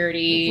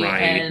insecurity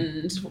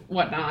and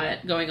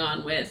whatnot going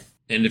on with...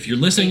 And if you're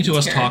listening to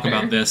us talk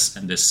about this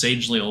and this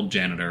sagely old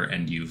janitor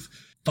and you've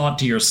thought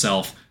to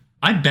yourself,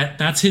 I bet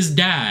that's his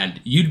dad,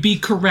 you'd be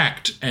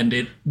correct. And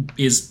it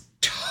is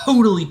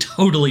totally,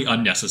 totally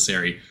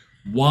unnecessary.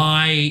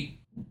 Why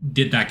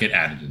did that get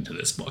added into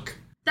this book?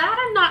 That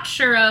I'm not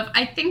sure of.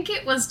 I think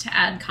it was to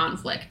add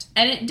conflict.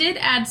 And it did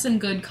add some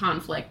good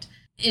conflict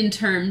in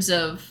terms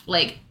of,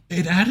 like...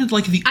 It added,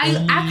 like,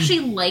 I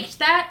actually liked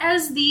that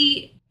as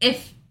the...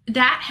 If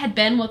that had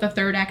been what the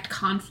third act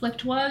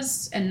conflict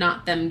was, and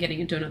not them getting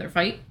into another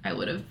fight, I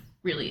would have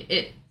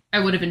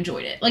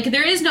enjoyed it. Like,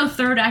 there is no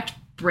third act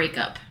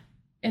breakup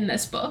in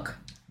this book.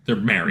 They're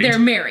married.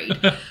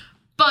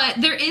 But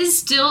there is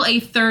still a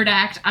third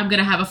act, I'm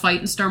gonna have a fight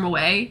and storm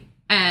away,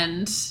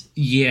 and...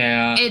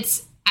 Yeah.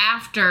 It's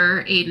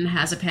after Aiden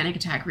has a panic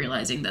attack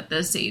realizing that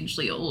the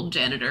sagely old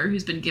janitor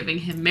who's been giving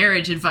him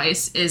marriage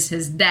advice is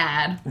his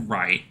dad.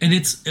 Right. And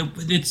it's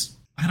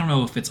I don't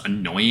know if it's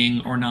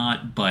annoying or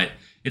not, but...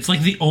 It's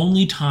like the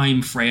only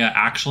time Freya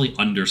actually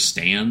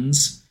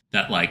understands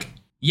that, like,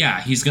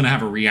 yeah, he's going to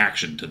have a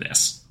reaction to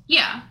this.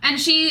 Yeah, and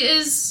she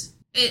is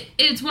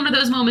it's one of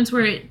those moments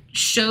where it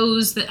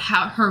shows that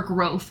how her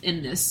growth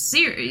in this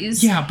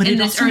series. Yeah, but in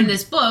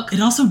this book.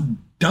 It also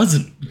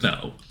doesn't,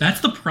 though.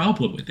 That's the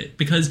problem with it,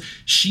 because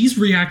she's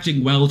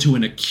reacting well to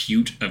an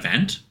acute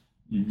event,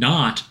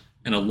 not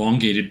an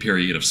elongated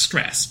period of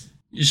stress.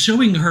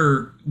 Showing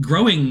her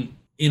growing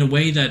in a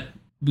way that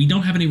we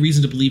don't have any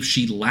reason to believe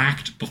she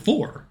lacked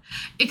before.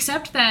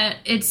 Except that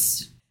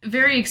it's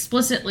very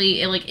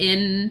explicitly, like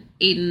in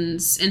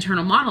Aiden's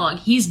internal monologue,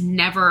 he's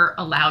never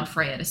allowed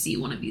Freya to see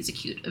one of these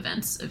acute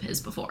events of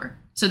his before.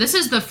 So this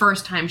is the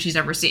first time she's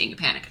ever seeing a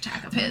panic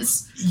attack of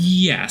his.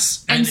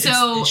 Yes. And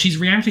so she's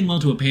reacting well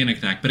to a panic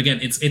attack. But again,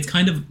 it's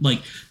kind of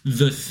like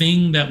the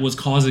thing that was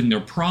causing their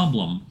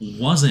problem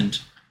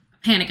wasn't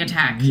panic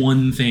attack.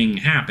 One thing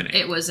happening.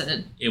 It was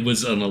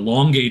an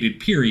elongated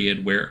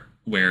period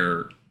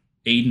where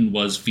Aiden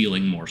was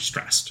feeling more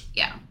stressed.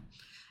 Yeah.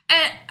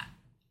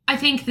 I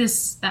think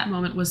that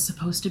moment was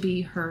supposed to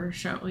be her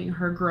showing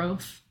her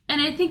growth.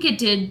 And I think it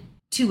did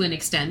to an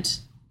extent.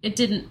 It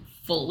didn't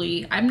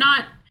fully. I'm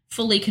not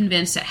fully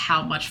convinced at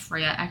how much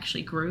Freya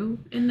actually grew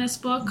in this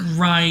book.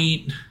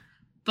 Right.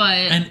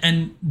 But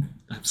and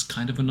that's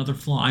kind of another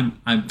flaw. I'm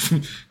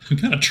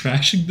kind of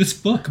trashing this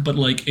book, but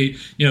like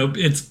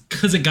it's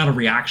because it got a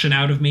reaction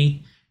out of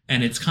me,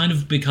 and it's kind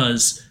of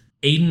because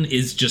Aiden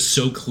is just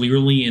so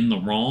clearly in the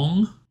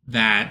wrong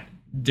that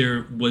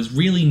there was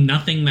really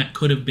nothing that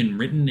could have been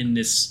written in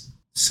this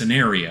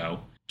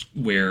scenario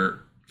where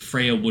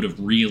Freya would have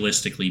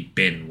realistically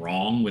been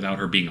wrong without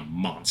her being a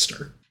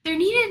monster. There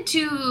needed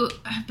to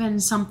have been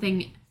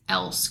something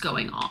else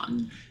going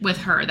on with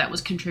her that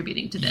was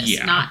contributing to this.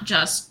 Yeah. Not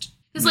just...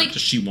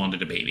 Because she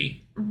wanted a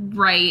baby.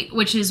 Right,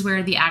 which is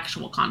where the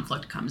actual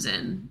conflict comes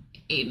in.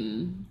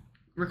 Aiden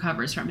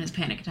recovers from his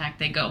panic attack.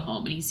 They go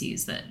home and he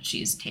sees that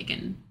she's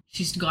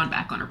gone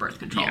back on her birth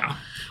control. Yeah.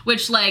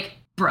 Which, like,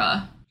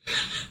 bruh.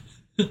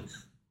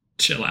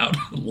 Chill out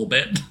a little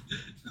bit.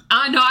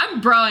 No, I'm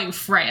broing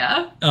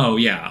Freya. Oh,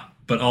 yeah.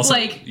 But also,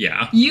 like,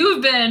 yeah.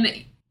 You've been,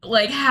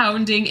 like,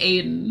 hounding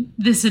Aiden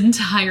this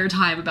entire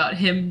time about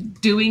him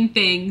doing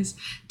things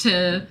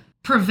to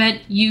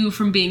prevent you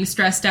from being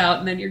stressed out,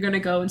 and then you're gonna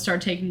go and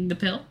start taking the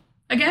pill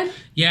again?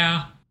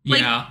 Yeah. Like,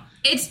 yeah.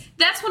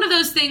 That's one of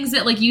those things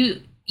that, like,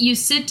 you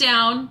sit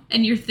down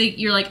and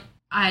you're like,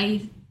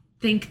 I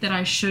think that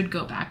I should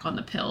go back on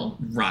the pill,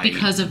 right,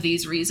 because of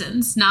these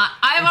reasons. Not,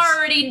 I've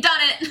already done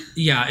it.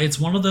 Yeah, it's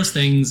one of those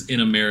things in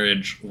a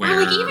marriage where...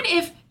 Or, like, even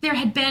if there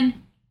had been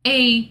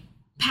a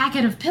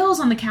packet of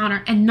pills on the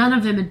counter and none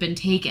of them had been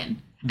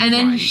taken, and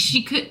then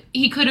he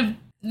could have...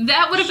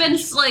 That would have been,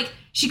 like...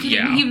 She could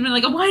have even been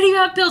like, why do you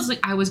have pills?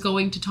 Like, I was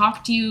going to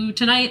talk to you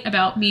tonight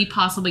about me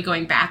possibly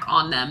going back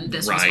on them.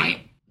 This was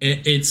my...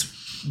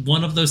 It's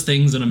one of those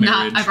things in a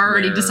marriage I've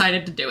already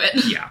decided to do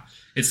it. Yeah.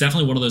 It's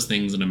definitely one of those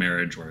things in a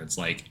marriage where it's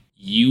like,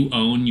 you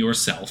own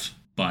yourself,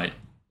 but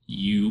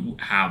you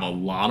have a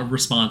lot of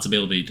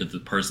responsibility to the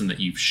person that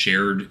you've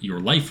shared your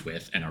life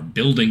with and are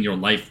building your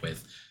life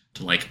with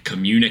to, like,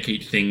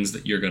 communicate things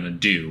that you're going to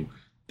do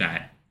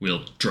that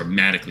will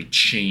dramatically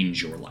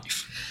change your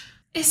life.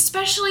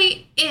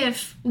 Especially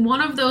if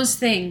one of those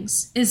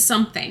things is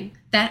something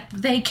that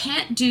they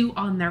can't do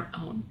on their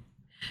own.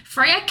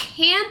 Freya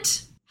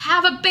can't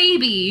have a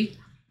baby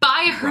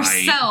by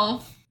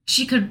herself. Right.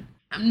 She could...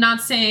 I'm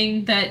not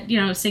saying that,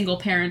 single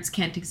parents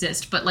can't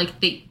exist, but, like,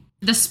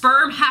 the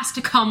sperm has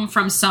to come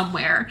from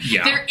somewhere.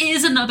 Yeah. There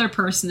is another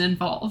person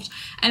involved.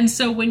 And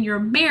so when you're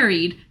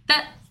married,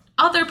 that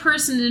other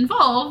person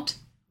involved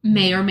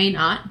may or may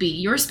not be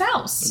your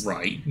spouse.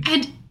 Right.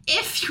 And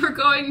if you're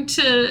going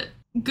to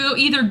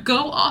either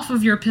go off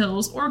of your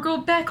pills or go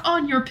back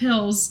on your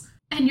pills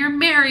and you're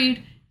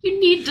married, you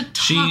need to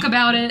talk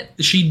about it.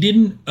 She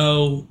didn't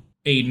owe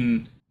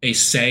Aiden a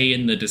say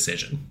in the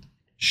decision.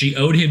 She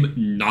owed him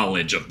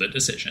knowledge of the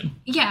decision.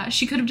 Yeah,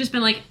 she could have just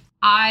been like,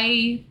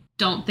 I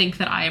don't think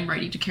that I am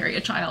ready to carry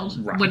a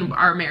child when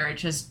our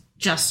marriage has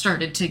just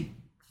started to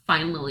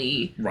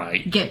finally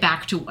get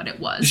back to what it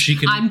was.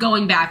 I'm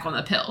going back on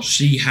the pill.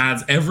 She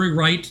has every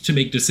right to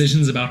make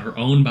decisions about her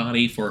own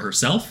body for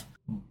herself.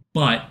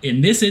 But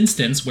in this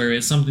instance, where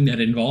it's something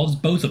that involves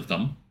both of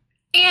them,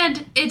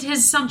 and it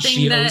is something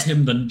she owes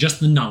him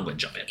just the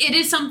knowledge of it. It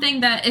is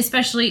something that,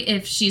 especially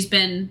if she's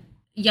been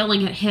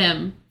yelling at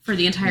him for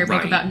the entire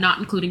book about not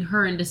including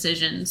her in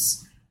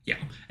decisions. Yeah.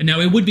 And now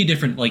it would be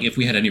different, like, if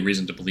we had any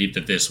reason to believe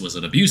that this was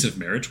an abusive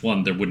marriage.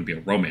 One, there wouldn't be a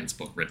romance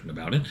book written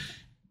about it.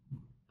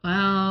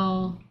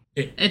 Well,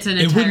 it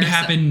wouldn't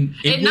happen.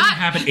 It wouldn't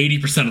happen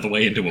 80% of the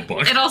way into a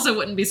book. It also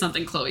wouldn't be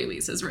something Chloe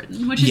Liese has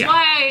written, which is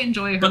why I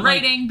enjoy her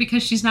writing,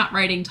 because she's not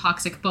writing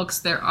toxic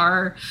books.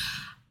 It's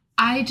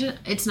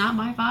not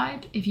my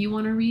vibe. If you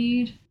want to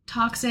read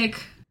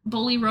toxic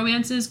bully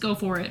romances, go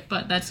for it,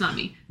 but that's not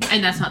me,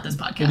 and that's not this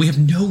podcast. Well, we have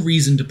no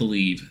reason to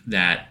believe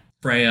that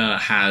Freya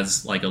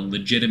has, like, a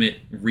legitimate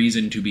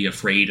reason to be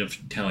afraid of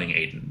telling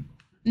Aiden.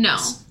 No.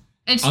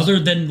 Other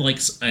than, like,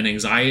 an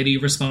anxiety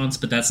response,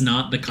 but that's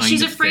not the kind of thing.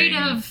 She's afraid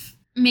of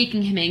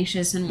making him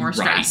anxious and more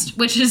stressed,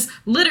 which is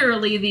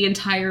literally the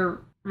entire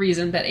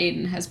reason that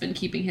Aiden has been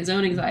keeping his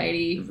own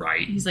anxiety.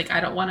 Right. He's like, I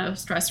don't want to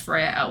stress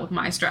Freya out with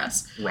my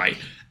stress. Right.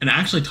 And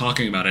actually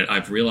talking about it,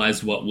 I've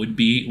realized what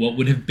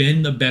would have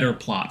been the better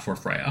plot for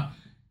Freya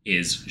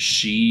is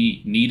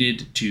she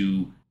needed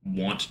to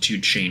want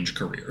to change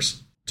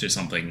careers to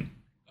something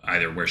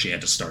either where she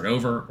had to start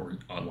over or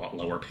a lot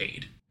lower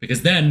paid.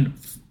 Because then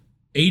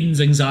Aiden's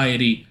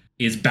anxiety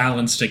is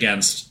balanced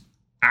against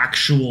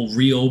actual,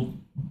 real,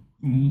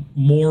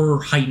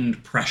 more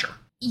heightened pressure.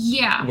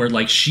 Yeah. Where,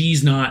 like,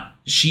 she's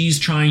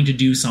trying to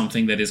do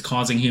something that is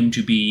causing him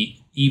to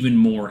be even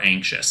more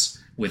anxious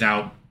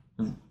without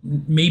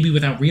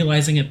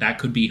realizing it. That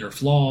could be her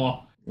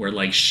flaw, where,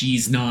 like, she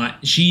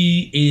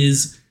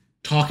is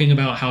talking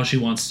about how she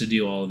wants to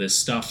do all of this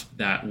stuff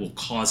that will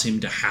cause him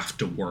to have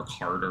to work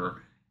harder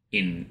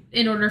in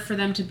order for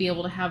them to be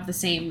able to have the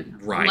same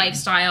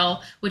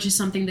lifestyle, which is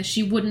something that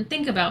she wouldn't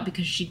think about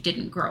because she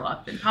didn't grow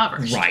up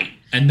impoverished. Right.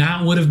 And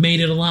that would have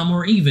made it a lot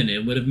more even.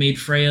 It would have made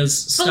Freya's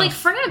stuff... But, like,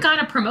 Freya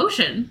got a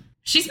promotion.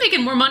 She's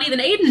making more money than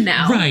Aiden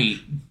now. Right.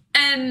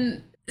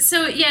 And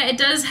so, yeah, it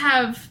does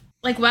have...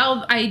 Like,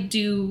 while I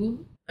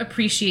do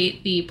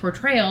appreciate the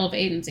portrayal of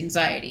Aiden's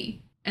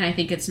anxiety, and I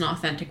think it's an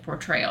authentic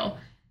portrayal,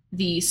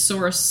 the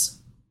source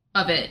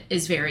of it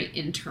is very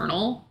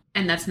internal,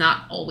 and that's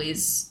not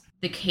always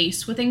the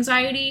case with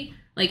anxiety.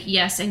 Like,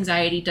 yes,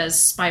 anxiety does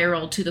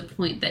spiral to the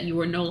point that you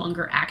are no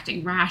longer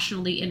acting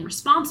rationally in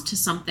response to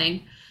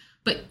something,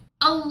 but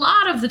a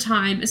lot of the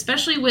time,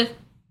 especially with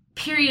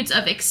periods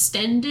of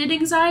extended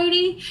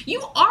anxiety,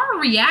 you are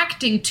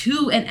reacting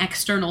to an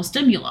external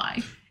stimuli.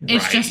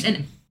 It's just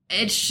an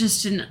it's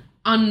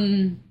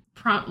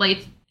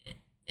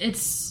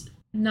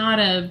not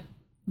a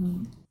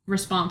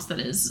response that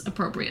is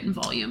appropriate in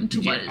volume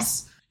to what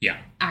is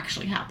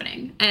actually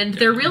happening. And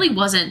there really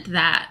wasn't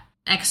that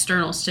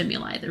external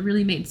stimuli that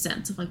really made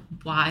sense of, like,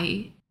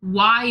 why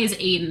is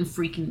Aiden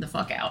freaking the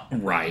fuck out?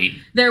 Right.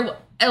 There,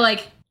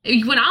 like,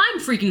 when I'm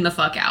freaking the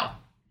fuck out,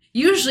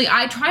 usually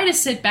I try to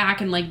sit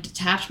back and, like,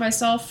 detach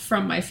myself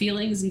from my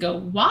feelings and go,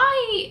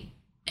 why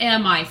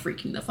am I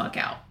freaking the fuck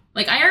out?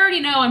 Like, I already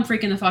know I'm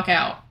freaking the fuck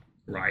out.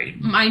 Right.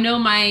 I know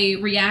my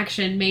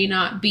reaction may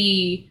not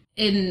be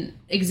in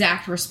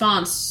exact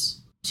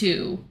response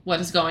to what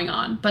is going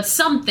on, but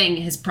something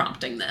is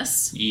prompting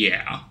this.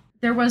 Yeah.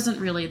 There wasn't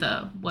really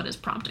what is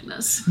prompting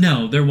this.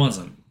 No, there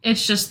wasn't.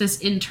 It's just this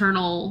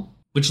internal...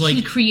 Which, like...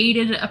 He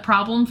created a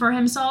problem for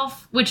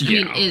himself, which, I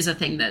mean, is a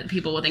thing that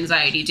people with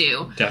anxiety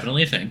do.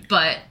 Definitely a thing.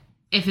 But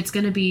if it's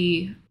going to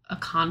be a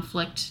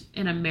conflict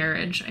in a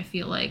marriage, I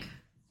feel like,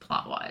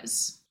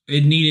 plot-wise...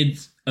 It needed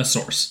a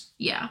source.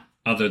 Yeah.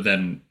 Other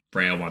than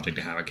Freya wanting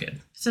to have a kid.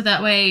 So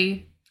that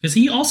way... Because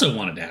he also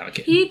wanted to have a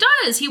kid. He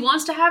does. He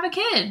wants to have a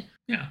kid.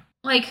 Yeah.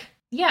 Like,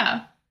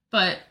 yeah.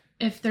 But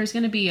if there's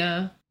going to be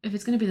if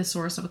it's going to be the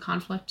source of a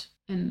conflict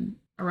in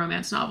a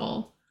romance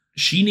novel,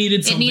 she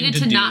needed something it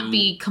needed to not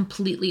be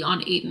completely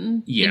on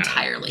Aiden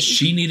entirely.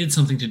 She needed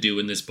something to do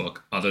in this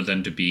book other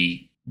than to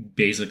be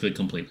basically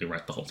completely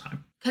right the whole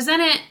time. Because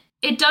then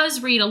it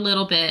does read a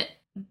little bit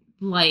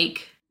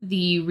like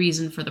the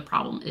reason for the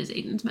problem is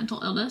Aiden's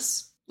mental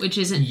illness, which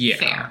isn't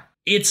fair.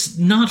 It's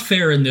not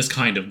fair in this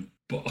kind of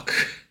book.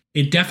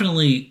 It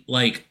definitely,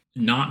 like,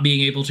 not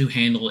being able to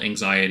handle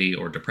anxiety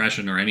or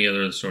depression or any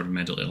other sort of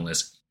mental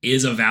illness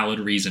is a valid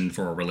reason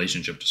for a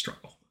relationship to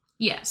struggle.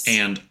 Yes.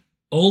 And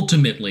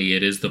ultimately,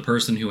 it is the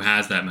person who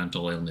has that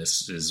mental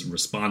illness's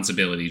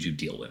responsibility to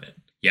deal with it.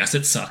 Yes,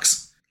 it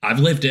sucks. I've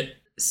lived it.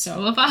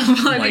 So have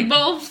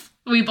I.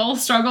 We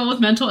both struggle with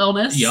mental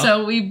illness,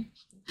 so we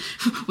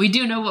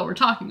do know what we're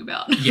talking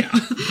about. Yeah,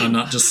 I'm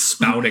not just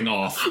spouting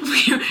off.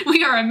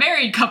 We are a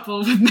married couple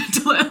with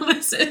mental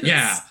illnesses.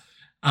 Yeah.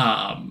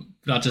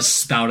 Not just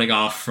spouting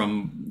off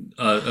from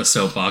a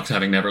soapbox,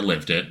 having never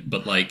lived it,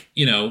 but, like,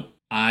 you know,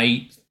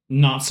 I,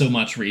 not so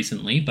much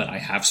recently, but I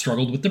have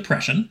struggled with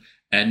depression,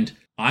 and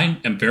I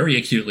am very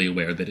acutely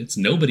aware that it's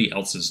nobody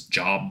else's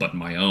job but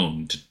my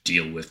own to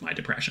deal with my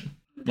depression.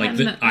 Like,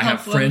 I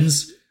have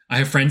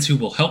friends who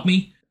will help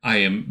me. I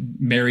am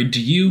married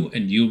to you,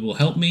 and you will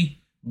help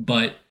me,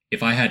 but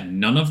if I had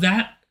none of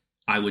that,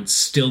 I would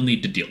still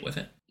need to deal with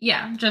it.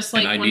 Yeah, just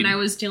like when I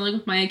was dealing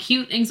with my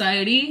acute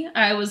anxiety,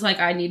 I was like,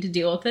 I need to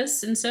deal with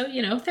this. And so,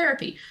 you know,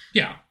 therapy.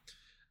 Yeah.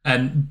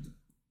 And,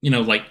 you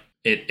know, like,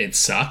 it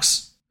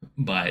sucks,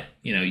 but,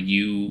 you know,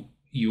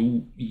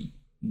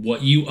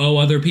 what you owe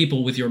other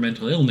people with your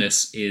mental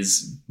illness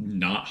is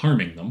not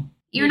harming them.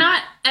 You're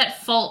not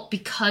at fault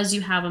because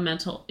you have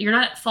you're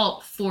not at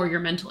fault for your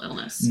mental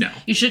illness. No.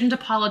 You shouldn't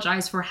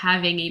apologize for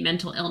having a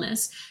mental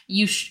illness.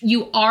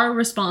 You are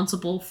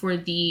responsible for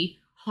the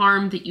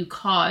harm that you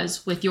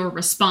cause with your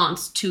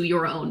response to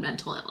your own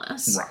mental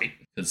illness. Right.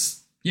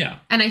 Because, yeah.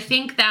 And I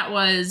think that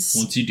was...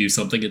 Once you do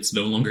something, it's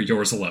no longer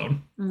yours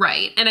alone.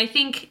 Right. And I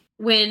think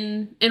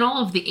when, in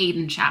all of the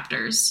Aiden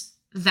chapters,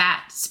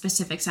 that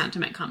specific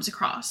sentiment comes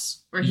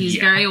across, where he's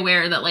very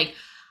aware that, like,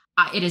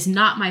 it is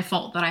not my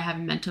fault that I have a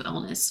mental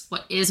illness.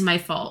 What is my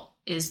fault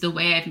is the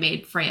way I've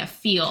made Freya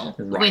feel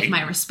with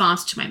my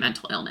response to my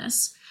mental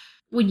illness.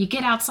 When you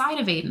get outside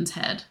of Aiden's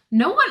head,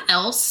 no one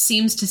else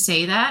seems to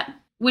say that.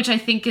 which I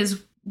think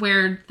is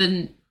where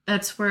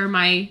that's where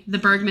the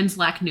Bergmans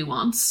lack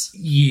nuance.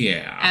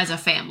 Yeah. As a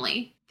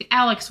family.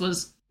 Alex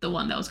was the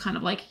one that was kind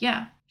of like,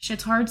 yeah,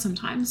 shit's hard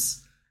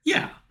sometimes.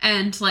 Yeah.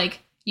 And,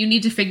 like, you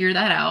need to figure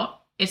that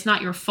out. It's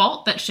not your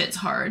fault that shit's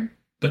hard.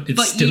 But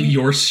it's still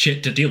your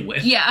shit to deal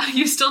with. Yeah,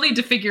 you still need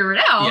to figure it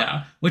out.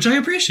 Yeah, which I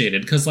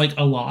appreciated, because, like,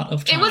 a lot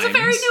of times... It was a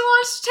very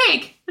nuanced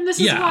take, and this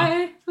is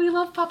why we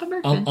love Papa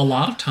Bergman. A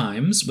lot of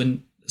times,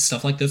 when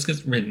stuff like this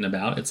gets written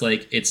about, it's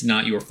like, it's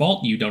not your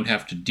fault, you don't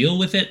have to deal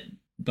with it,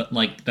 but,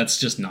 like, that's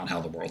just not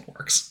how the world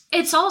works.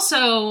 It's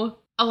also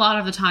a lot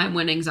of the time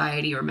when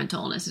anxiety or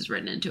mental illness is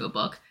written into a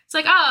book. It's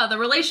like, the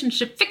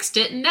relationship fixed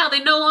it, and now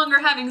they no longer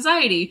have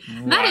anxiety.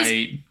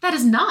 Right. That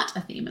is not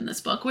a theme in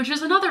this book, which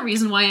is another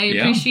reason why I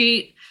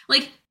appreciate,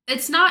 like,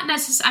 it's not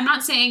I'm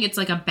not saying it's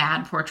like a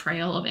bad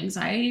portrayal of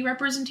anxiety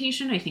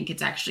representation. I think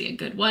it's actually a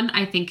good one.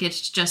 I think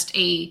it's just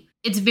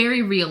it's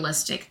very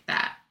realistic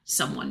that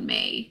someone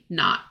may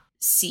not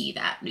see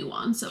that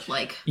nuance of,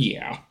 like,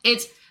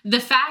 it's the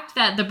fact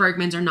that the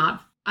Bergmans are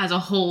not, as a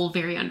whole,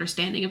 very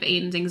understanding of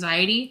Aiden's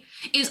anxiety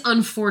is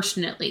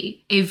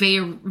unfortunately a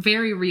very,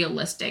 very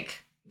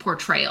realistic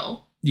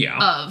portrayal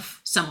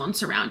of someone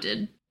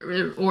surrounded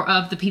or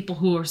of the people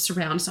who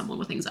surround someone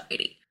with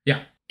anxiety.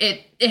 Yeah.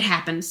 It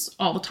happens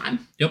all the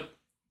time. Yep.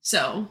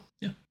 So,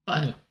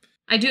 but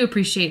I do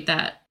appreciate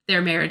that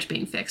their marriage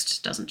being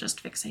fixed doesn't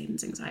just fix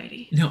Aiden's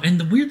anxiety. No, and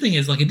the weird thing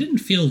is, like, it didn't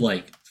feel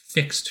like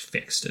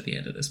fixed at the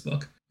end of this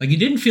book. Like, it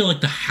didn't feel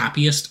like the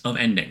happiest of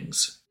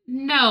endings.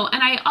 No,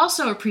 and I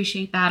also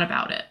appreciate that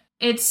about it.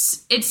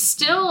 It's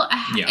still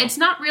it's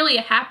not really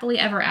a happily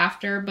ever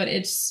after, but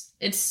it's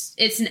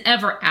an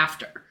ever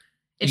after.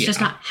 It's just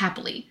not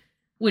happily,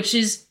 which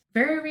is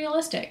very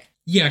realistic.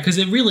 Yeah, because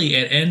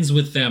it ends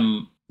with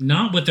them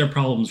not with their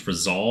problems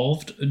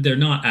resolved. They're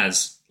not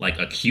as, like,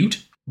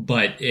 acute,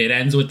 but it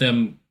ends with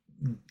them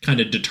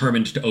kind of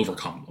determined to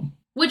overcome them.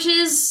 Which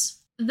is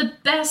the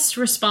best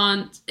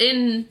response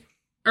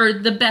or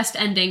the best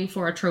ending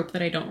for a trope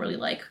that I don't really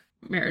like.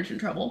 Marriage in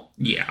Trouble.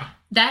 Yeah.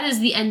 That is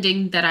the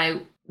ending that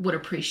I would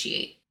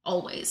appreciate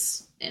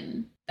always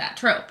in that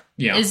trope.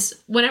 Yeah. Is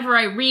whenever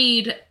I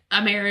read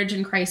a marriage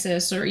in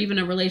crisis or even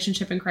a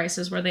relationship in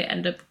crisis where they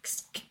end up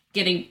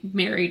getting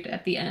married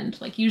at the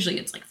end, like, usually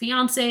it's like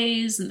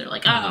fiancés and they're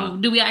like,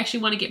 do we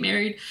actually want to get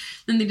married?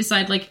 Then they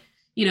decide, like,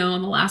 you know,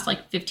 on the last,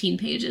 like, 15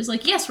 pages,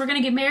 like, yes, we're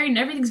going to get married and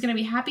everything's going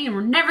to be happy and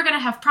we're never going to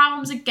have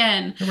problems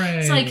again. Hooray.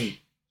 It's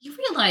like, you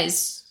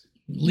realize...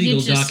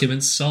 Legal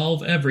documents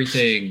solve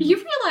everything.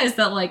 You realize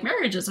that, like,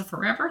 marriage is a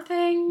forever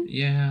thing.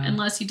 Yeah.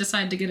 Unless you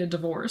decide to get a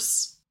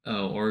divorce.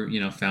 Oh, or,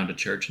 you know, found a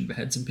church and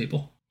behead some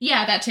people.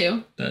 Yeah, that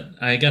too.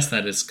 I guess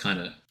that is kind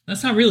of...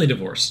 That's not really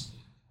divorce.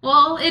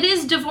 Well, it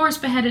is divorce,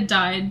 beheaded,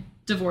 died.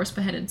 Divorce,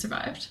 beheaded,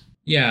 survived.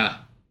 Yeah,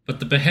 but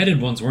the beheaded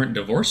ones weren't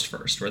divorced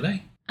first, were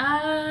they?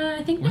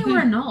 I think they were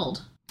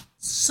annulled.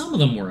 Some of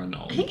them were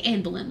annulled. I think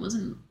Anne Boleyn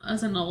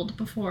was annulled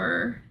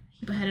before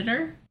he beheaded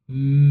her.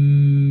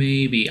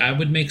 Maybe. I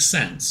would make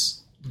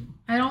sense.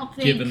 I don't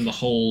think... Given the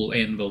whole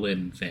Anne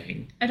Boleyn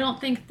thing. I don't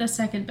think the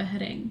second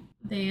beheading,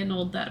 they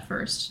annulled that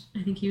first.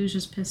 I think he was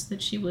just pissed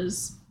that she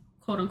was,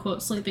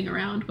 quote-unquote, sleeping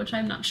around, which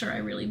I'm not sure I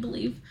really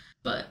believe.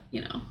 But,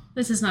 you know,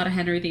 this is not a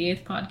Henry VIII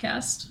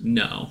podcast.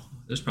 No.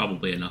 There's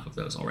probably enough of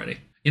those already.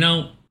 You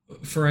know,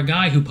 for a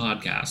guy who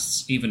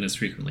podcasts, even as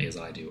frequently as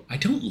I do, I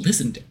don't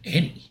listen to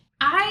any.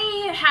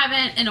 I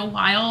haven't in a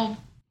while.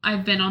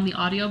 I've been on the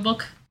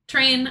audiobook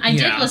train. I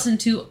did listen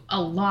to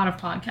a lot of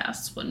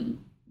podcasts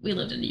when we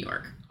lived in New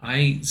York.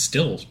 I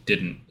still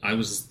didn't.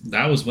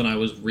 That was when I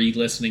was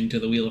re-listening to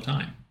The Wheel of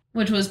Time.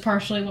 Which was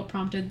partially what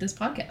prompted this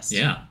podcast.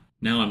 Yeah.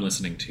 Now I'm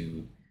listening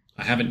to...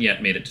 I haven't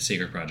yet made it to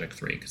Secret Project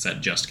 3, because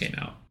that just came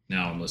out.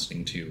 Now I'm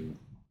listening to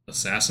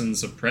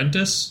Assassin's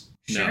Apprentice?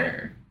 Sure.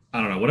 No.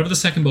 I don't know. Whatever the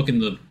second book in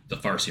the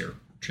Farseer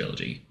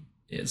trilogy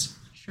is.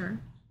 Sure.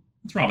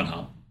 It's Robin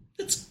Hobb.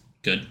 It's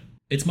good.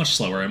 It's much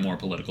slower and more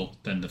political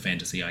than the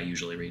fantasy I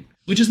usually read,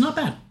 which is not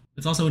bad.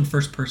 It's also in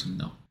first person,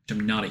 though, which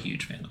I'm not a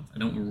huge fan of. I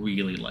don't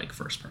really like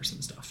first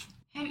person stuff.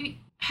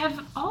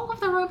 Have all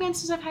of the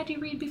romances I've had you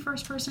read be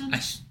first person?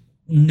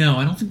 No,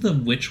 I don't think the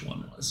Witch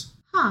one was.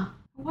 Huh.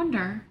 I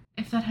wonder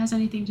if that has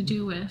anything to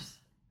do with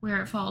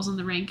where it falls in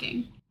the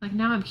ranking. Like,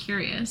 now I'm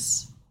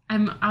curious.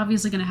 I'm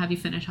obviously going to have you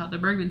finish out the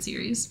Bergman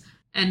series,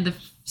 and the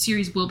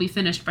series will be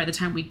finished by the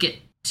time we get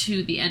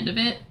to the end of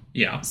it.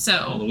 Yeah. So...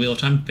 Well, the Wheel of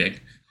Time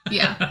big.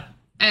 Yeah.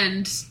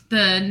 And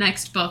the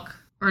next book,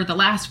 or the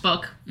last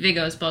book,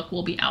 Viggo's book,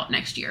 will be out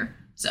next year.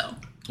 So...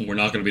 We're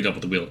not going to be done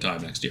with the Wheel of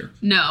Time next year.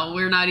 No,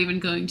 we're not even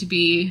going to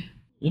be...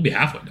 We'll be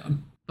halfway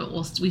done. But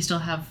we still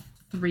have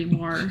 3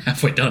 more...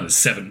 Halfway done is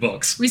 7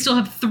 books. We still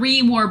have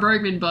 3 more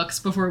Bergman books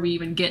before we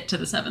even get to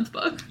the 7th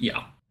book.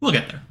 Yeah, we'll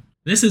get there.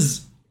 This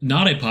is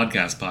not a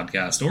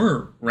podcast,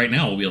 or right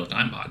now a Wheel of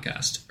Time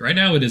podcast. Right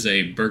now it is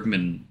a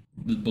Bergman,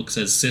 the book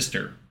says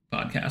sister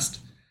podcast.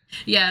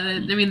 Yeah,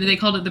 they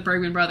called it the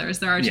Bergman Brothers.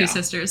 There are 2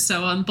 sisters,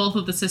 so on both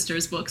of the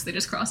sisters' books, they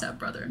just cross out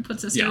brother and put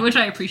sister, which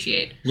I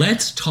appreciate.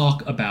 Let's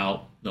talk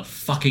about the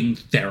fucking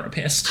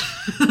therapist.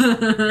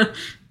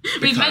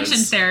 We've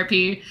mentioned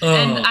therapy,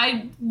 and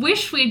I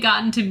wish we had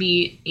gotten to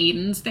meet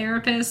Aiden's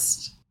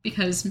therapist,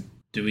 because...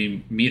 Do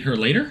we meet her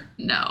later?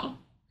 No.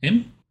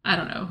 Him? I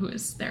don't know who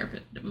his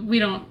therapist... We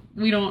don't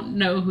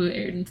know who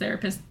Aiden's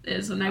therapist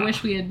is, and I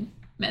wish we had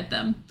met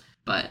them.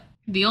 But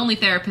the only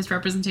therapist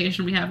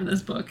representation we have in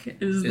this book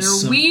is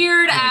their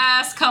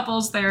weird-ass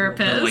couples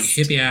therapist. Like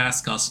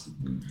hippie-ass couples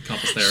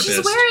therapist.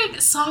 She's wearing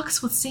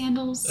socks with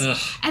sandals. Ugh.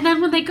 And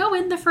then when they go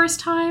in the first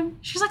time,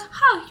 she's like,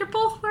 huh, you're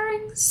both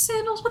wearing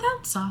sandals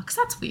without socks.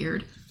 That's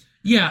weird.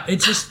 Yeah,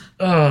 it's just...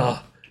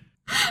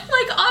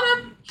 Like,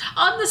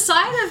 on the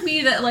side of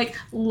me that, like,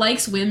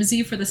 likes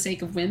whimsy for the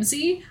sake of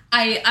whimsy,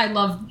 I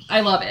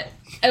love it.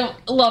 I'm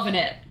loving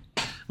it.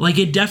 Like,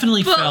 it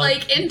definitely felt... But,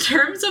 like, in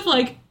terms of,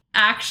 like,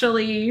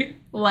 actually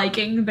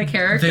liking the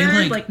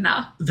character,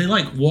 nah. They,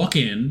 like, walk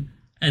in,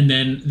 and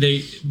then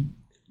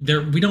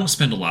we don't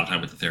spend a lot of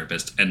time with the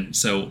therapist, and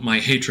so my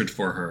hatred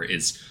for her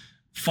is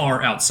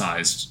far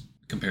outsized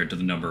compared to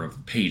the number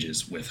of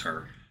pages with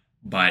her.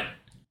 But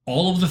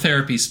all of the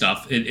therapy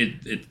stuff,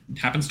 it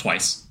happens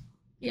twice.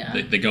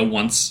 Yeah. They go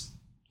once,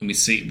 and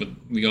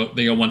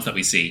they go once that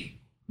we see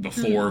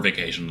before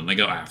vacation, and they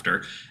go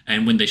after.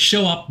 And when they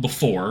show up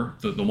before,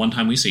 the one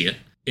time we see it,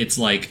 it's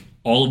like,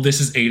 all of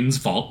this is Aiden's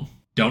fault.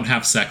 Don't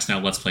have sex, now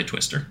let's play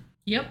Twister.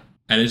 Yep.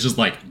 And it's just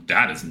like,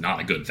 that is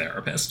not a good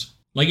therapist.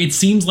 Like, it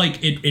seems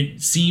like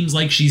seems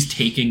like she's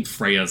taking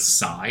Freya's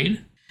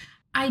side.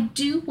 I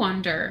do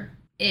wonder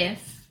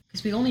if,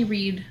 because we only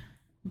read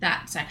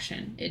that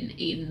section in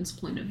Aiden's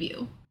point of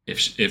view,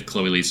 if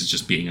Chloe Liese is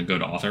just being a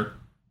good author.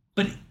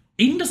 But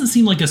Aiden doesn't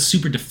seem like a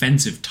super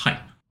defensive type.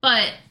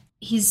 But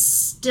he's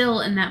still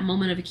in that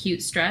moment of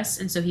acute stress,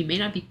 and so he may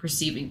not be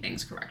perceiving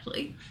things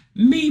correctly.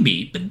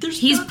 Maybe, but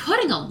he's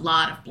putting a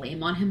lot of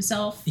blame on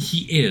himself.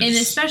 He is. And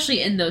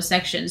especially in those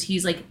sections,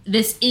 he's like,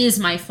 this is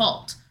my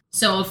fault.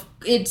 So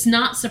it's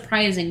not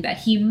surprising that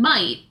he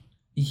might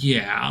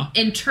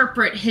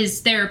interpret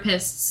his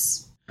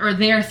therapist's or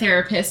their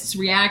therapist's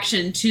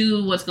reaction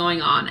to what's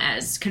going on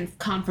as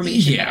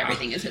confirmation that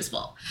everything is his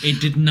fault. It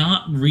did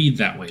not read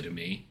that way to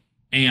me.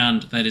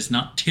 And that is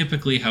not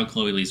typically how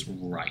Chloe Liese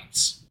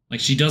writes. Like,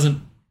 she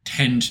doesn't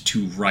tend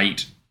to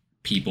write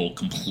people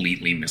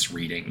completely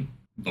misreading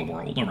the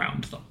world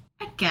around them.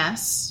 I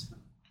guess.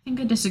 I think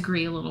I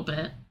disagree a little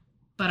bit.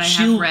 But I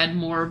have read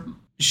more...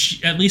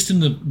 at least in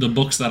the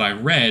books that I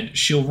read,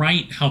 she'll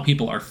write how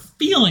people are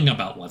feeling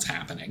about what's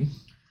happening.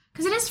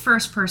 Because it is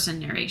first-person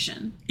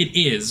narration. It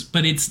is,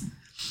 but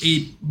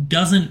it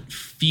doesn't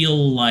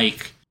feel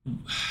like...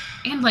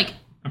 And, like,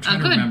 I'm trying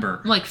to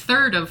remember. Like,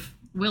 third of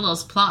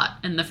Willow's plot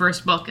in the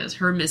first book is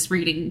her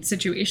misreading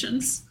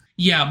situations.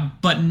 Yeah,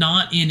 but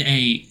not in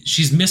a...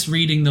 She's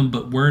misreading them,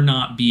 but we're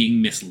not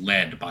being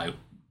misled by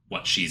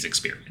what she's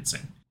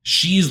experiencing.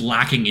 She's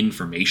lacking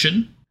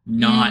information,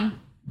 not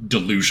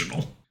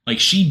delusional. Like,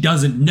 she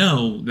doesn't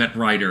know that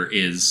Ryder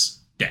is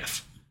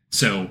deaf.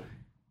 So...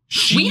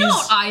 we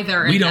don't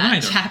either in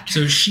that chapter.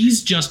 So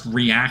she's just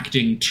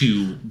reacting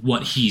to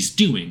what he's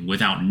doing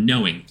without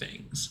knowing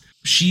things.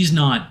 She's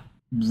not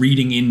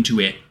reading into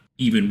it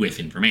even with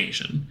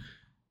information.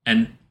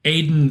 And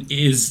Aiden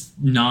is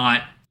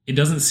not... It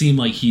doesn't seem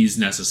like he's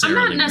necessarily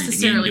reading into it. I'm not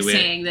necessarily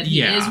saying that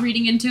he is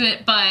reading into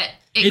it, but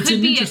it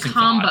could be a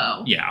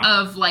combo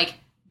of, like,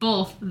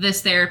 both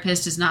this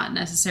therapist is not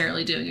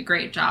necessarily doing a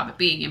great job at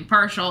being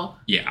impartial.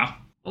 Yeah.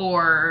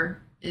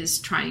 Or is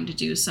trying to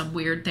do some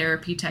weird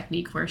therapy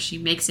technique where she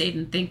makes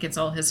Aiden think it's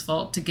all his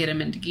fault to get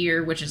him into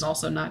gear, which is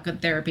also not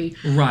good therapy.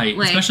 Right,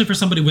 like, especially for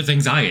somebody with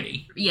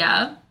anxiety.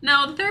 Yeah.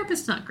 No, the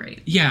therapist's not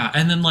great. Yeah,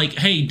 and then, like,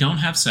 hey, don't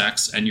have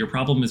sex, and your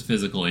problem is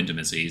physical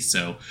intimacy,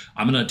 so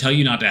I'm going to tell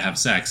you not to have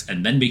sex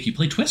and then make you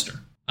play Twister.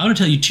 I'm going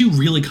to tell you two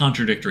really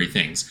contradictory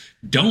things.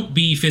 Don't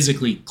be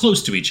physically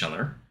close to each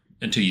other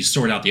until you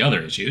sort out the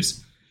other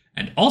issues,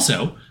 and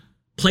also,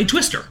 play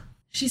Twister.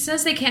 She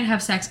says they can't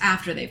have sex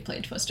after they've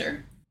played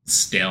Twister.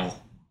 Still,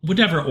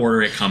 whatever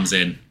order it comes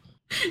in.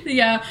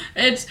 Yeah,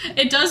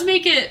 it does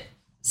make it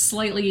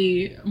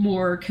slightly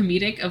more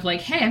comedic of like,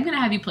 hey, I'm going to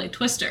have you play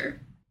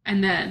Twister.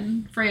 And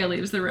then Freya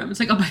leaves the room. It's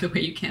like, oh, by the way,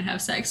 you can't have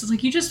sex. It's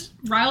like, you just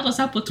riled us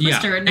up with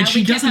Twister, and now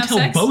we can't have sex. And she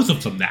doesn't tell both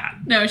of them that.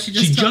 No, she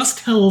just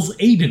tells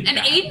Aiden and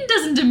that. Aiden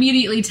doesn't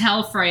immediately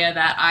tell Freya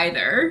that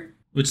either.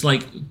 Which,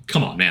 like,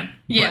 come on, man.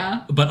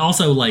 Yeah. But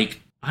also, like,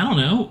 I don't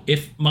know,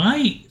 if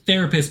my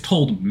therapist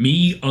told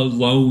me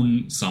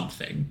alone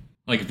something...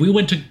 Like, if we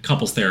went to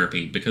couples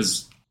therapy,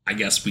 because I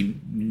guess we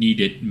need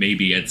it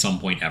maybe at some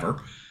point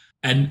ever,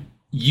 and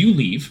you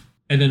leave,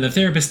 and then the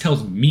therapist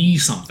tells me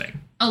something.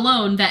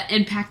 Alone that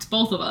impacts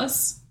both of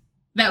us.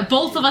 That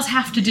both of us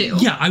have to do.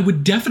 Yeah, I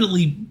would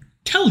definitely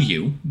tell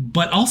you,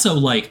 but also,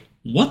 like,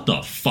 what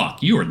the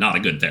fuck? You are not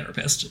a good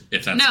therapist,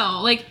 if that's...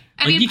 No, like,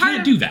 I mean, you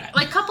can't do that.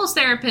 Like, couples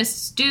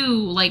therapists do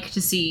like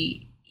to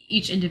see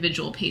each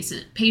individual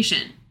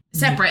patient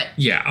separate.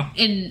 Yeah.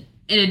 In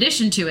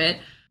addition to it...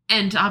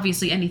 And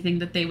obviously anything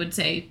that they would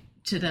say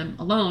to them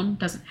alone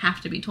doesn't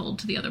have to be told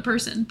to the other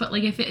person. But,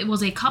 like, if it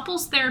was a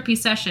couples therapy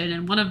session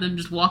and one of them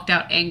just walked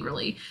out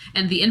angrily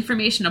and the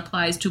information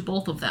applies to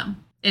both of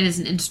them, It is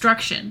an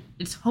instruction.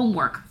 It's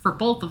homework for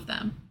both of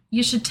them.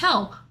 You should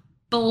tell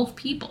both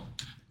people.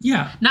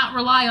 Yeah. Not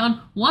rely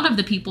on one of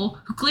the people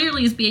who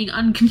clearly is being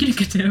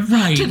uncommunicative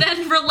to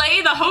then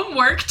relay the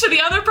homework to the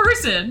other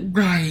person.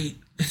 Right.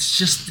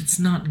 It's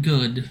not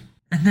good.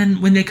 And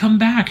then when they come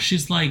back,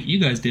 she's like, you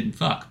guys didn't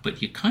fuck,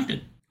 but you kind of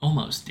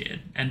almost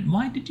did. And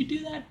why did you do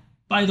that?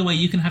 By the way,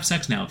 you can have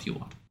sex now if you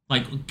want.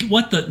 Like,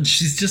 what the?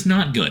 She's just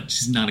not good.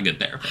 She's not a good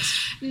therapist.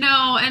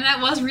 No, and that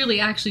was really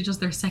actually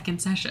just their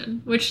second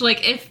session. Which,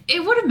 like, if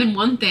it would have been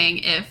one thing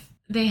if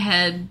they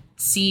had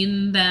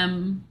seen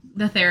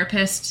the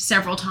therapist,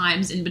 several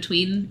times in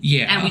between.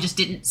 Yeah. And we just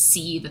didn't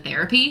see the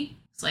therapy.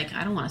 It's like,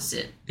 I don't want to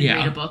sit and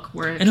read a book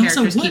where and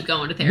characters also, keep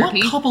going to therapy.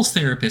 What couples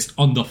therapist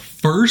on the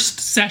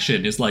first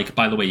session is like,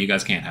 by the way, you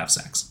guys can't have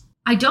sex?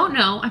 I don't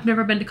know. I've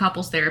never been to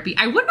couples therapy.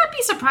 I would not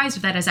be surprised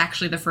if that is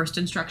actually the first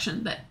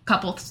instruction that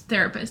couples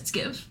therapists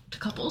give to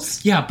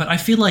couples. Yeah, but I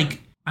feel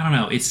like, I don't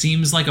know, it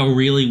seems like a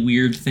really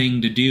weird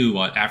thing to do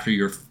after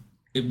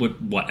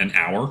an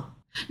hour?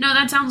 No,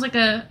 that sounds like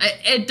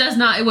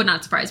it would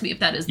not surprise me if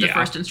that is the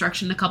first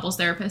instruction the couples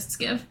therapists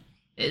give,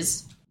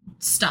 is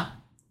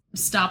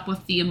stop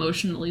with the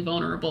emotionally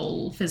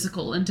vulnerable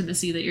physical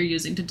intimacy that you're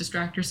using to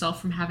distract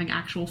yourself from having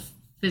actual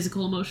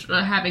physical emotion,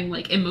 having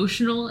like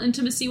emotional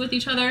intimacy with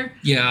each other.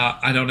 Yeah,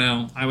 I don't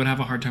know. I would have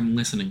a hard time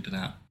listening to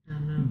that. I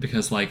don't know.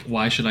 Because, like,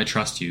 why should I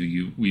trust you?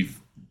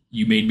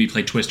 You made me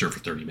play Twister for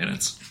 30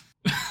 minutes.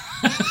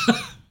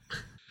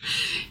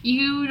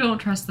 You don't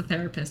trust the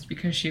therapist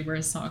because she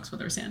wears socks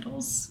with her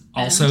sandals.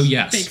 Also,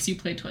 yes. Makes you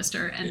play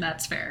Twister, and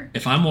that's fair.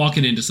 If I'm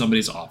walking into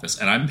somebody's office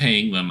and I'm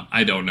paying them,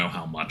 I don't know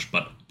how much,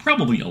 but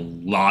probably a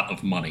lot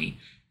of money,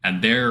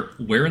 and they're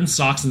wearing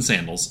socks and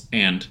sandals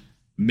and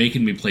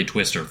making me play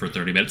Twister for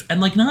 30 minutes,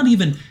 and like not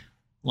even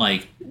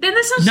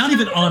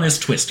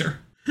honest Twister.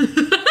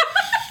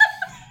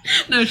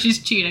 No,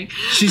 she's cheating.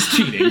 She's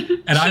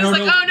cheating. And I don't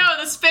know. Oh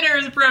no, the spinner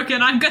is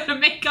broken. I'm going to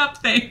make up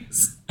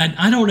things. And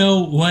I don't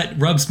know what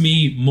rubs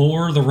me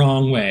more the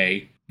wrong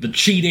way, the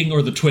cheating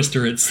or the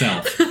Twister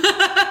itself.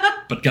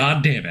 But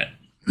god damn it.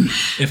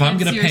 If I'm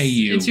going to pay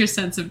you... It's your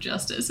sense of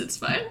justice. It's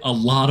fine. A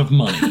lot of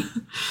money.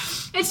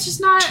 It's just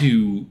not...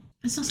 To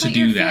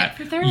do that.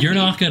 You're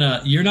not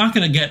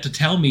gonna get to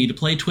tell me to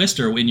play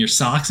Twister in your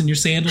socks and your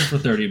sandals for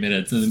 30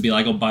 minutes and then be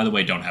like, oh, by the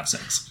way, don't have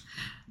sex.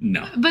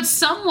 No. But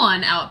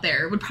someone out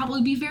there would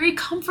probably be very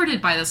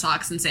comforted by the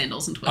socks and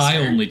sandals and Twister. I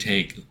only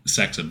take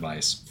sex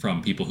advice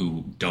from people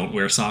who don't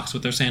wear socks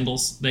with their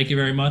sandals, thank you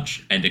very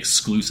much, and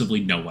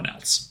exclusively no one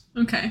else.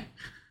 Okay.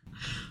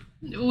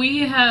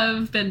 We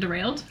have been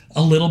derailed.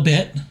 A little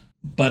bit,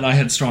 but I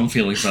had strong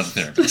feelings about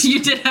the therapist.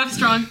 You did have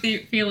strong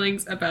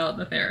feelings about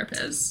the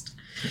therapist.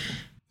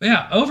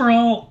 Yeah,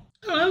 overall,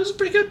 it was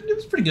pretty good. It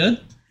was pretty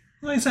good.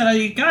 Like I said,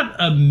 I got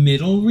a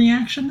middle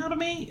reaction out of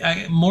me.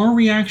 More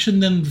reaction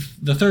than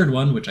the third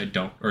one,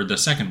 or the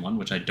second one,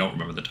 which I don't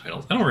remember the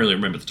titles. I don't really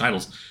remember the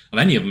titles of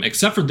any of them,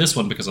 except for this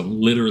one, because I'm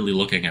literally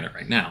looking at it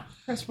right now.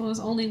 First one was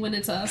Only When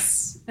It's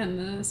Us,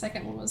 and the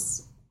second one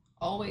was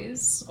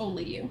Always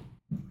Only You.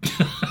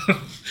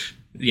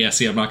 Yeah,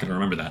 see, I'm not going to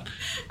remember that.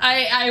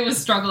 I was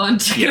struggling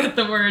to get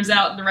the words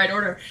out in the right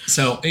order.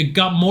 So it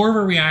got more of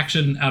a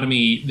reaction out of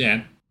me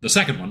than the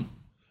second one,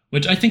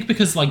 which I think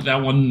because like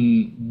that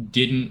one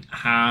didn't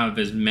have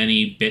as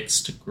many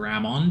bits to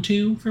grab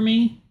onto for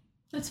me.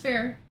 That's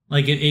fair.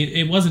 Like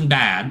it wasn't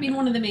bad. I mean,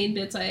 one of the main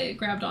bits I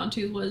grabbed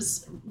onto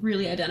was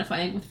really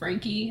identifying with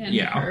Frankie and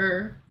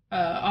her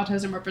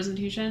autism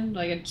representation.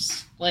 Like it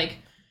just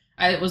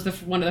it was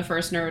one of the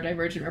first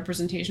neurodivergent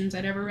representations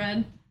I'd ever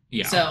read.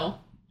 Yeah. So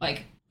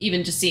like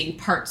even just seeing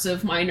parts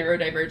of my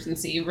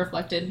neurodivergency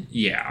reflected.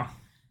 Yeah.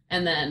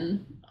 And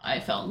then I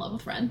fell in love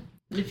with Ren.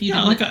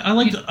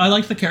 I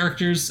liked the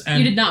characters. And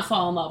you did not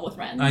fall in love with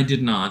Ren. I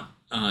did not.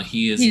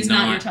 He's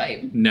not your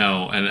type.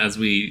 No, and as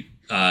we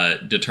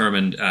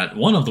determined at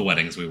one of the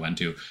weddings we went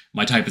to,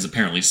 my type is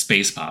apparently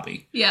Space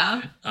Poppy.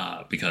 Yeah.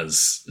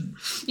 Because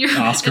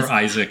Oscar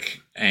Isaac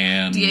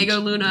and Diego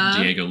Luna,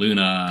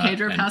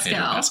 Pedro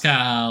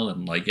Pascal,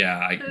 and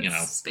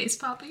Space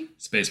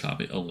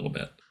Poppy a little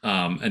bit,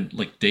 and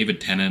like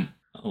David Tennant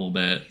a little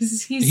bit.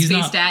 He's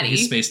Space Daddy.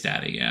 He's Space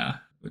Daddy, yeah.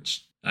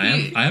 Which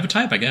I have a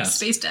type, I guess.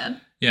 Space Dad.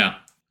 Yeah.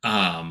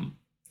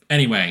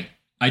 Anyway,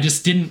 I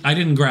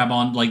didn't grab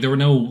on, like there were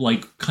no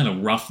like kind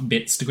of rough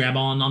bits to grab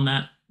on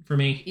that for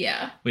me.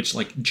 Yeah. Which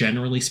like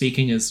generally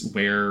speaking is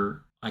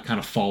where I kind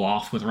of fall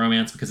off with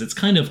romance, because it's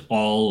kind of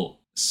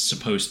all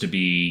supposed to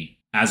be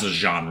as a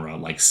genre,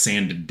 like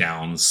sanded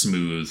down,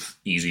 smooth,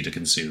 easy to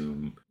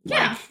consume.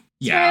 Yeah.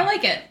 I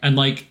like it. And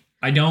like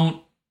I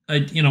don't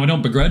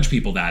begrudge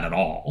people that at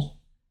all.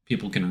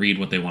 People can read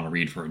what they want to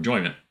read for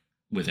enjoyment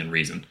within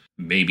reason.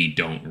 Maybe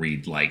don't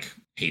read like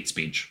hate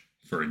speech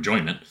for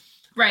enjoyment.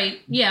 Right.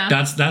 Yeah.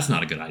 That's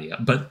not a good idea.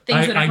 But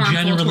things that are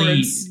harmful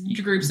towards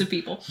groups of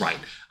people. Right.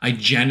 I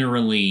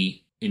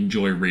generally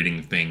enjoy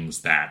reading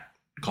things that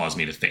cause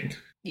me to think.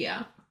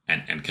 Yeah.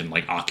 And can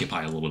like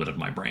occupy a little bit of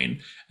my brain.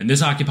 And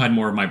this occupied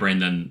more of my brain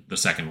than the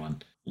second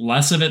one.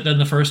 Less of it than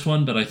the first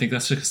one, but I think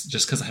that's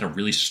just because I had a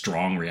really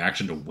strong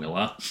reaction to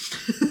Willa.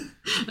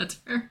 That's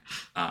fair.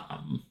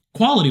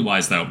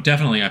 Quality-wise, though,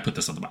 definitely I put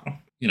this on the bottom.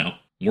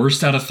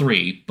 Worst out of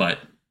 3, but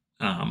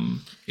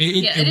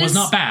it was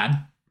not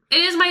bad. It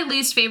is my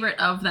least favorite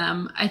of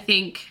them. I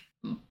think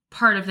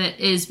part of it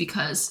is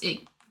because it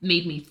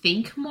made me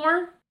think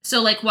more.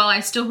 So, while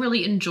I still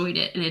really enjoyed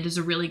it, and it is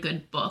a really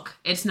good book,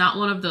 it's not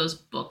one of those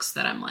books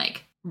that I'm,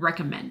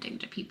 recommending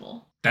to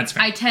people. That's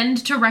fair. I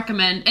tend to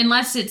recommend,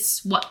 unless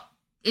it's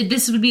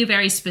this would be a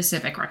very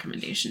specific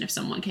recommendation if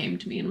someone came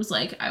to me and was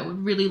like, I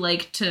would really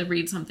like to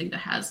read something that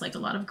has, a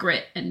lot of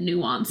grit and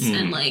nuance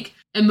and,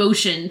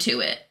 emotion to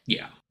it.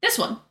 Yeah. This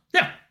one.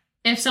 Yeah.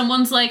 If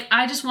someone's like,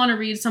 I just want to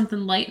read something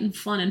light and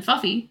fun and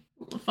fluffy,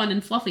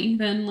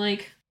 then,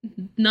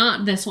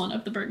 not this one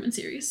of the Bergman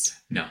series.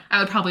 No. I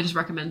would probably just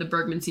recommend the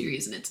Bergman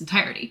series in its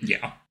entirety.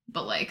 Yeah.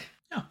 But,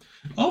 Yeah.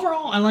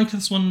 Overall, I liked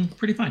this one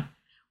pretty fine.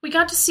 We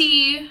got to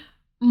see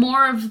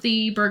more of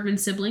the Bergman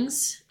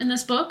siblings in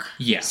this book.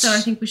 Yes. So I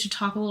think we should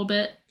talk a little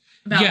bit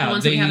about the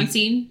ones that we haven't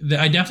seen.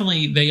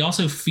 They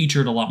also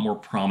featured a lot more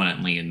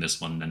prominently in this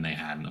one than they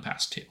had in the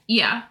past two.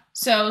 Yeah.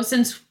 So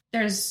since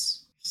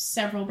there's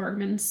several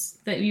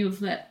Bergmans that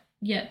you've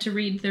yet to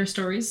read their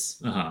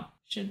stories,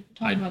 should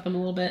talk about them a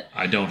little bit.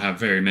 I don't have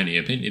very many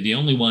opinions. The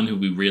only one who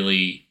we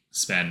really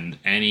spend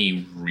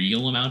any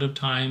real amount of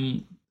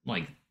time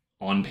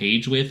on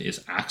page with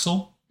is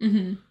Axel,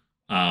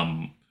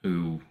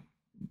 who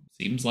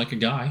seems like a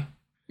guy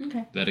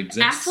that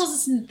exists.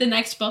 Axel's the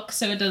next book,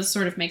 so it does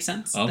sort of make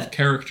sense. Of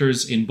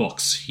characters in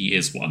books, he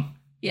is one.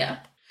 Yeah.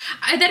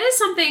 That is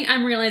something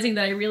I'm realizing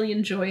that I really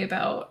enjoy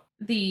about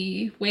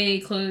the way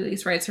Chloe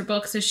Leese writes her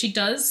books, is she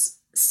does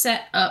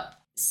set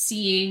up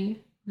seeing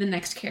the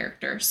next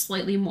character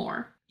slightly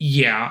more.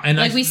 Yeah.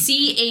 And we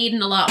see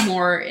Aiden a lot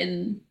more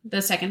in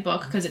the second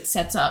book because it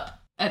sets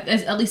up,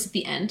 at least at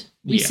the end,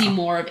 we see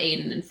more of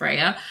Aiden and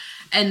Freya.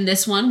 And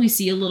this one, we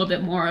see a little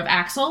bit more of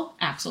Axel.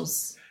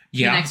 Axel's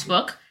the next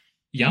book.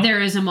 Yeah. There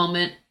is a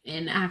moment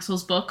in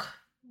Axel's book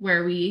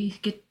where we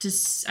get to,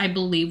 I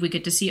believe we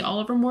get to see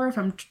Oliver more.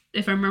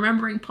 If I'm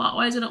remembering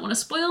plot-wise, I don't want to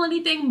spoil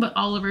anything, but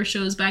Oliver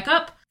shows back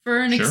up for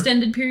an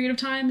extended period of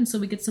time, and so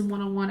we get some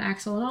one-on-one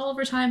Axel and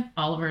Oliver time.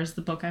 Oliver is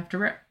the book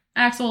after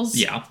Axel's.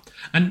 Yeah,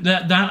 and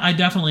that I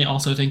definitely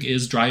also think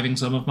is driving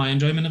some of my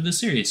enjoyment of this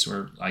series,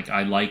 where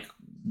I like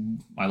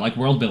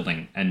world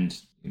building, and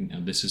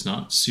this is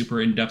not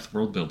super in-depth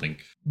world building,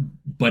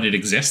 but it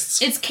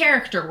exists. It's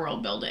character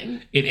world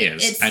building. It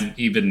is, and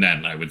even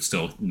then, I would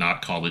still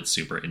not call it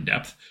super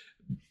in-depth.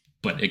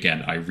 But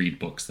again, I read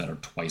books that are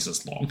twice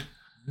as long,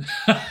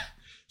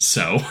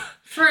 so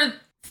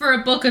for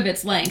a book of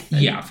its length,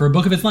 for a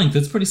book of its length,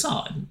 it's pretty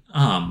solid.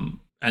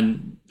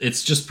 And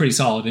it's just pretty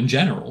solid in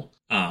general,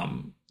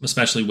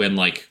 especially when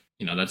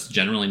that's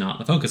generally not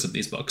the focus of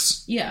these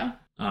books. Yeah.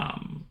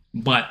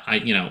 But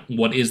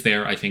what is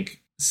there, I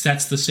think,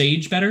 sets the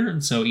stage better,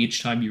 and so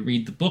each time you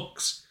read the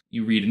books,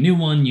 you read a new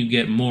one, you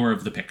get more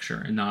of the picture,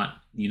 and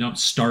you don't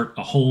start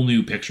a whole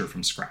new picture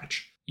from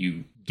scratch.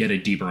 You get a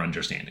deeper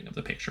understanding of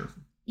the picture.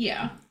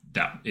 Yeah.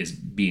 That is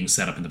being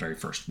set up in the very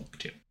first book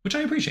too, which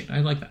I appreciate. I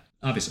like that.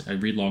 Obviously, I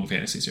read long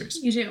fantasy series.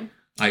 You do.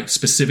 I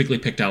specifically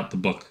picked out the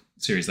book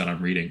series that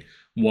I'm reading.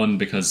 One,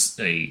 because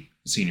a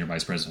senior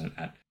vice president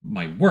at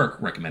my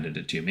work recommended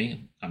it to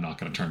me. I'm not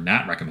going to turn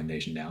that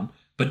recommendation down.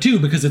 But 2,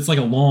 because it's a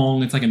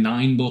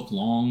 9-book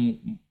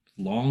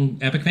long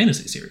epic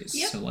fantasy series.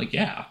 Yep. So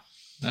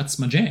that's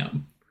my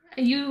jam.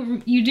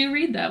 You do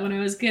read that. When I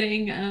was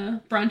getting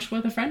brunch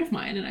with a friend of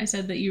mine, and I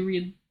said that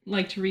you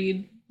like to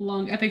read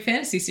long epic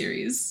fantasy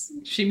series,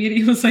 she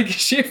immediately was like,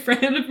 is he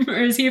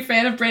a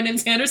fan of Brandon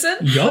Sanderson?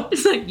 Yup.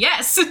 It's like,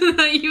 yes,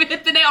 you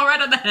hit the nail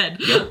right on the head.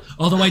 Yep.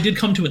 Although I did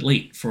come to it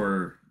late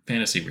for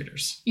fantasy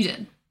readers. You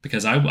did.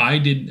 Because I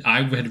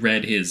had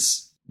read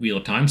his Wheel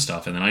of Time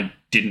stuff, and then I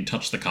didn't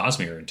touch the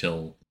Cosmere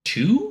until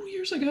 2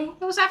 years ago.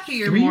 It was after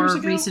your more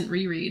recent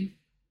reread.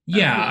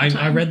 Yeah,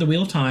 I read the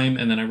Wheel of Time,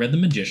 and then I read The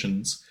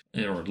Magicians,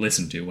 or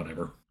listened to,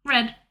 whatever.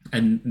 Read.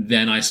 And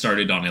then I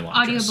started on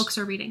Elantris. Audiobooks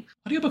are reading.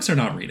 Audiobooks are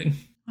not reading.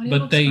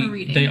 But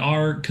they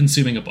are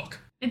consuming a book.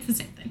 It's the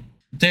same thing.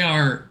 They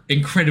are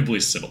incredibly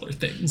similar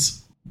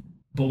things.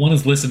 But one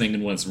is listening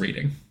and one is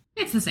reading.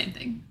 It's the same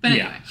thing. But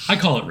anyway. Yeah, I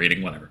call it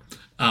reading, whatever.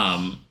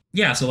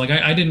 So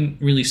I didn't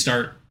really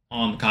start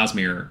on the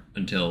Cosmere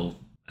until,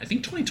 I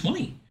think,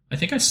 2020. I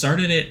think I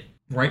started it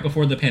right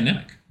before the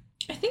pandemic.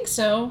 I think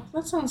so.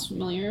 That sounds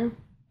familiar.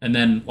 And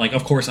then,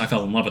 of course, I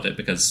fell in love with it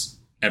because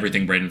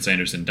everything Brandon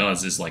Sanderson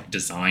does is,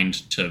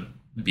 designed to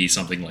be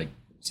something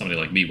somebody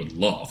like me would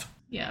love.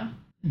 Yeah.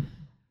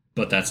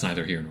 But that's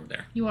neither here nor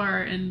there. You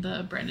are in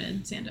the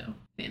Brandon Sando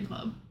fan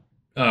club.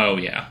 Oh,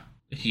 yeah.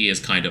 He is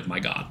kind of my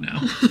god now.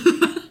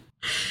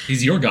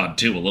 He's your god,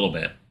 too, a little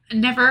bit.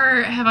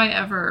 Never have I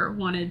ever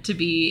wanted to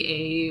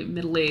be a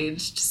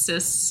middle-aged,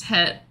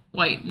 cis-het,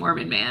 white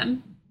Mormon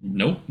man.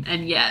 Nope.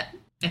 And yet,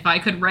 if I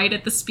could write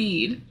at the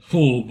speed...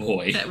 Oh,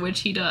 boy. ...at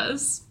which he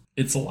does...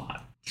 It's a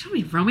lot. You know how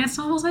many romance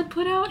novels I'd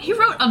put out? He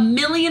wrote 1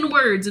 million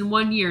words in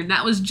 1 year, and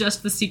that was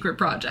just The Secret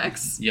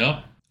Projects.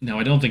 Yep. No,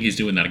 I don't think he's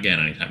doing that again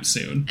anytime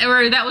soon.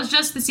 Or that was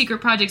just the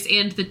secret projects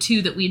and the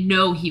 2 that we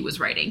know he was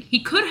writing. He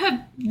could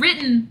have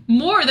written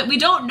more that we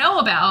don't know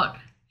about.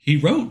 He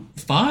wrote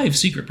 5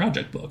 secret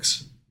project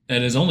books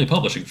and is only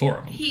publishing 4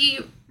 of them. He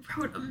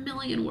wrote 1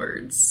 million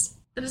words.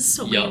 That is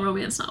so many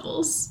romance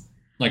novels.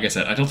 Like I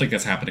said, I don't think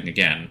that's happening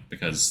again,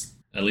 because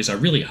at least I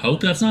really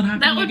hope that's not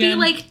happening again. That would be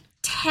like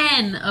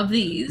 10 of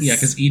these. Yeah,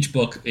 because each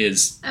book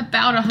is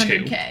about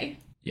 100K. 2.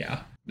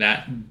 Yeah,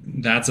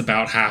 that's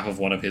about half of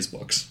one of his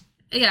books.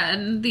 Yeah,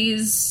 and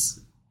these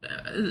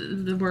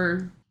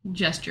we're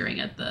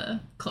gesturing at the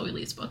Chloe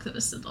Liese book that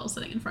is still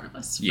sitting in front of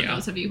us. For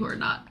those of you who are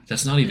not.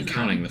 That's not even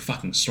counting the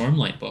fucking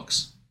Stormlight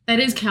books. That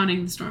is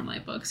counting the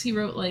Stormlight books. He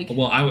wrote like.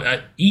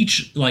 Well,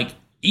 each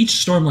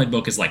Stormlight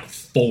book is like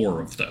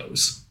 4 of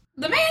those.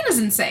 The man is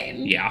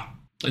insane. Yeah,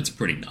 it's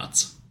pretty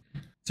nuts.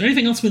 Is there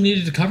anything else we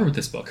needed to cover with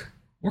this book?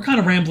 We're kind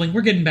of rambling.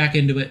 We're getting back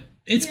into it.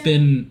 It's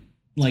been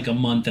like a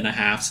month and a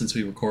half since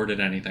we recorded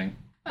anything.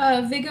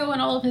 Viggo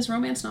and all of his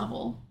romance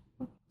novel.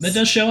 That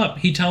does show up.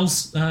 He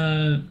tells,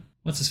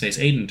 what's his face,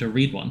 Aiden, to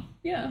read one.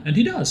 Yeah. And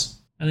he does.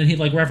 And then he,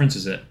 like,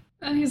 references it.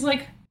 And he's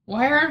like,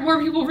 why aren't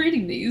more people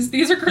reading these?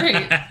 These are great.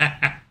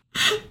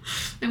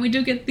 And we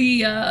do get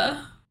the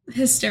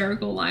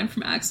hysterical line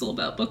from Axel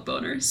about book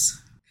boners.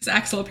 Because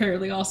Axel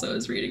apparently also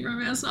is reading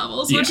romance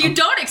novels, which you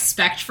don't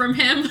expect from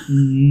him.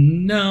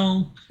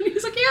 No.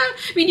 He's like, yeah,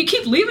 I mean, you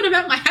keep leaving them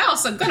at my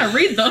house. I'm going to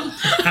read them.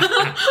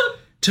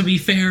 To be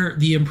fair,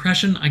 the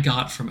impression I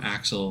got from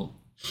Axel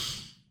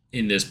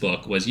in this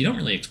book was you don't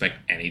really expect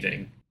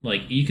anything.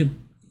 Like,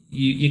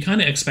 you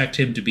kind of expect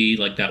him to be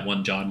like that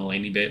one John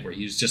Mulaney bit where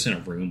he's just in a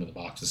room with a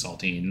box of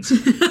saltines.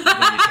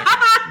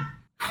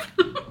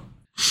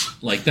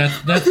 Like,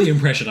 that's the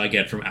impression I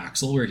get from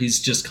Axel, where he's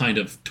just kind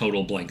of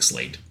total blank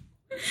slate.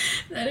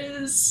 That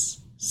is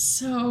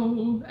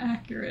so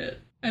accurate.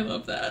 I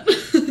love that.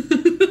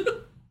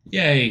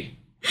 Yay.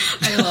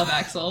 I love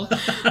Axel.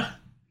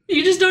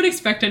 You just don't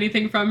expect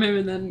anything from him,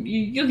 and then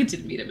you'll get to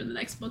meet him in the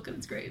next book, and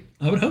it's great.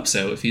 I would hope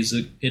so, if he's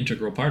an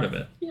integral part of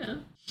it. Yeah.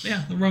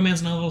 Yeah, the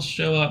romance novels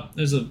show up.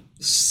 There's a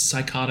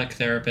psychotic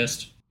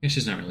therapist. I guess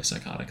she's not really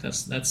psychotic.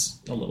 That's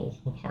a little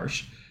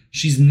harsh.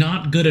 She's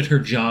not good at her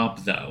job,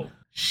 though.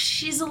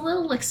 She's a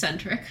little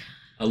eccentric.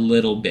 A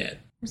little bit.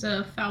 There's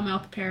a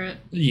foul-mouthed parrot.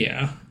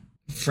 Yeah.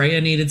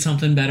 Freya needed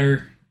something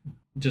better,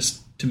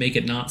 just to make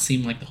it not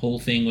seem like the whole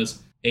thing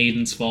was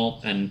Aiden's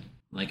fault, and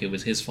like it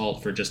was his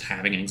fault for just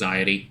having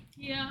anxiety.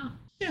 Yeah.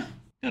 Yeah.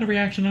 Got a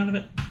reaction out of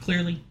it,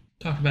 clearly.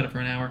 Talked about it for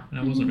an hour, and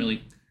I wasn't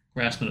really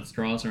grasping at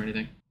straws or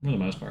anything. For the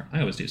most part.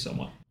 I always do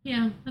somewhat.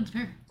 Yeah, that's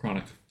fair.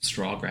 Chronic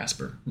straw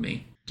grasper,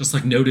 me. Just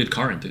like noted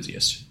car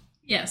enthusiast.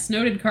 Yes,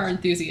 noted car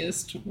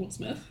enthusiast, Will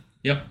Smith.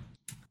 Yep.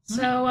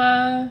 So,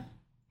 I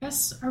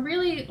guess our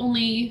really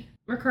only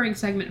recurring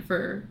segment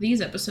for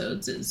these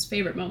episodes is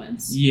favorite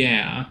moments.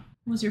 Yeah.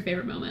 What was your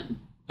favorite moment?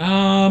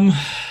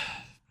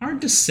 Hard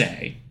to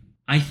say.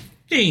 I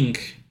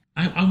think,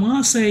 I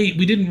want to say,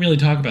 we didn't really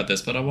talk about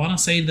this, but I want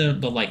to say the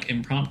like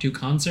impromptu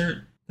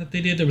concert that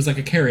they did. There was like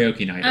a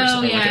karaoke night or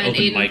something, like an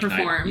open Aiden mic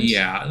performed. night.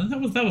 Yeah,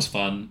 that was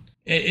fun.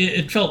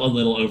 It felt a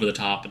little over the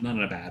top, but not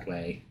in a bad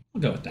way.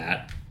 I'll go with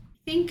that.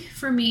 I think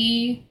for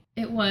me,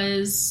 it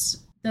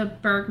was the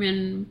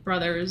Bergman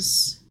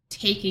brothers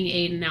taking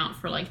Aiden out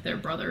for like their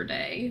brother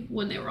day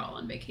when they were all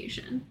on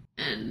vacation.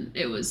 And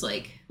it was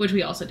like, which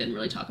we also didn't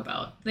really talk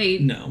about. They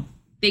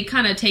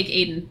kind of take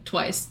Aiden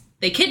twice.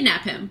 They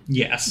kidnap him.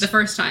 Yes. The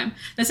first time.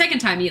 The second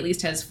time, he at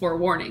least has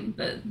forewarning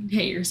that,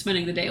 hey, you're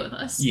spending the day with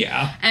us.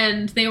 Yeah.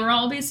 And they were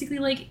all basically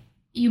like,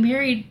 you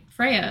married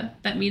Freya.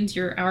 That means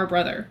you're our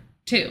brother,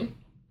 too.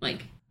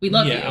 Like, we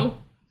love you.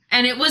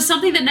 And it was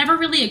something that never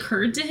really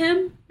occurred to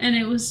him. And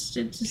it just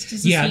a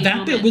sweet that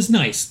moment. bit was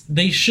nice.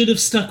 They should have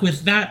stuck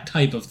with that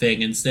type of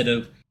thing instead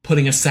of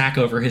putting a sack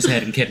over his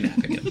head and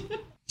kidnapping him.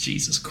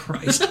 Jesus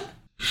Christ.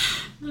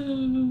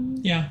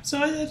 Yeah,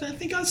 so I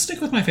think I'll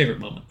stick with my favorite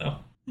moment, though.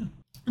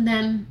 And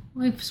then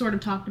we've sort of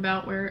talked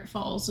about where it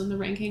falls in the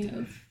ranking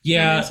of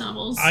romance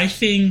novels. I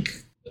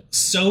think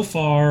so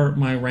far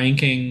my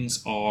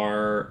rankings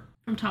are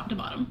from top to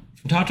bottom.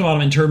 From top to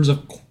bottom in terms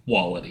of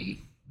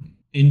quality.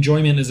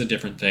 Enjoyment is a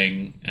different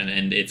thing,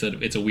 and it's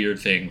a weird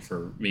thing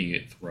for me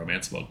with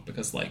romance book,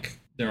 because like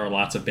there are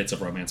lots of bits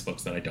of romance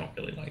books that I don't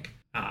really like.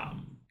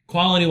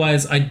 Quality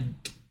wise, I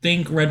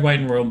think Red, White,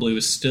 and Royal Blue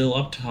is still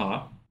up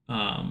top.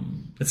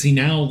 But see,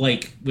 now,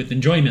 like, with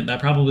enjoyment, that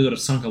probably would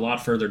have sunk a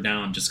lot further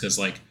down, just because,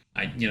 like,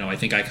 I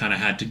think I kind of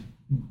had to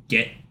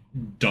get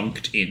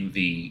dunked in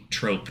the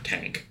trope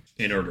tank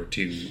in order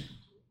to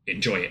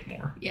enjoy it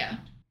more. Yeah.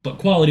 But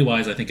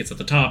quality-wise, I think it's at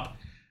the top.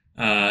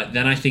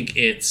 Then I think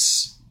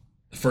it's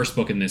the first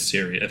book in this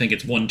series. I think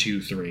it's 1,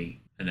 2,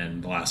 3, and then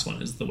the last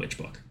one is the Witch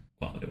book,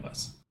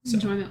 quality-wise. So,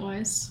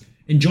 enjoyment-wise?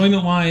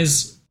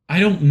 Enjoyment-wise,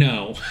 I don't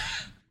know,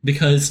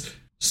 because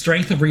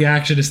strength of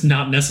reaction is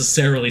not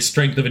necessarily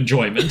strength of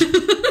enjoyment.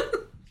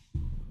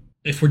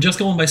 If we're just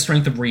going by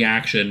strength of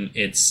reaction,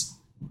 it's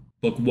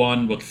book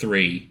 1, book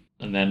 3,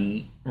 and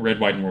then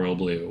Red, White, and Royal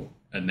Blue,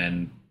 and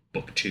then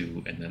book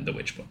 2, and then the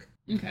Witch book.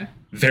 Okay.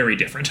 Very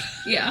different.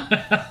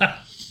 Yeah.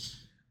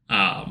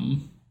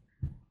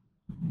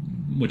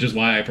 which is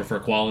why I prefer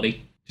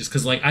quality. Just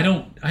because, like, I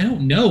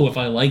don't know if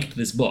I liked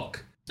this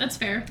book. That's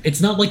fair.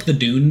 It's not like the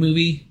Dune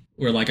movie,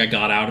 where, like, I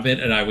got out of it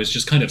and I was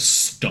just kind of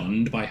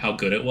stunned by how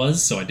good it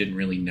was, so I didn't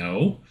really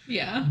know.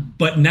 Yeah.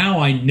 But now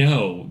I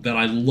know that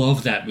I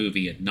love that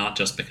movie, and not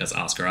just because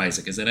Oscar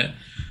Isaac is in it.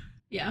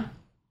 Yeah.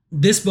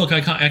 This book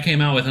I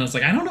came out with, and I was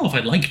like, I don't know if I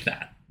liked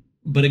that,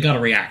 but it got a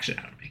reaction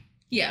out of me.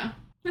 Yeah,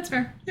 that's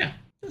fair. Yeah,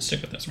 let's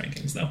stick with those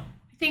rankings, though.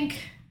 I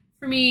think,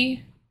 for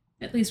me,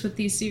 at least with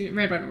these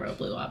Red, Red, and Royal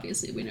Blue,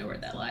 obviously, we know where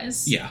that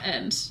lies. Yeah.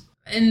 And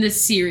in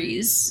this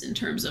series, in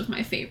terms of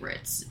my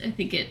favorites, I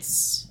think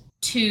it's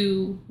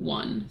 2,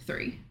 1,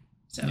 3.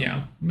 So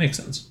yeah, makes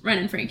sense. Ren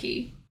and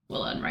Frankie,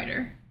 Willa and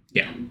Ryder.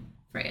 Yeah. And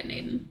Freya and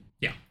Aiden.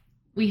 Yeah.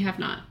 We have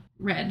not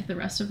read the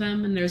rest of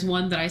them, and there's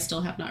one that I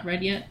still have not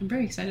read yet. I'm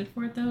very excited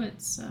for it, though.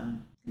 It's gonna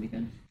be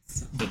good.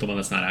 So. Is it the one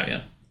that's not out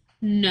yet?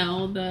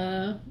 No,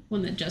 the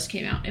one that just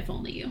came out, If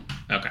Only You.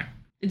 Okay.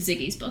 It's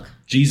Ziggy's book.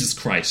 Jesus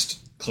Christ.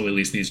 Chloe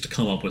Liese needs to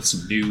come up with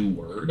some new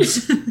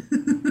words.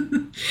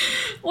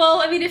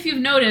 Well, I mean, if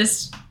you've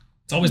noticed...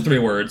 It's always 3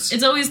 words.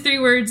 It's always 3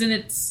 words, and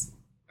it's...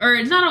 Or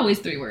it's not always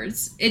 3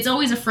 words. It's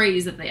always a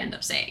phrase that they end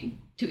up saying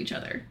to each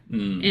other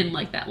in,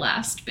 like, that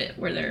last bit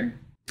where they're...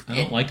 I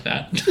don't like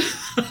that.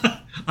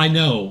 I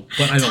know,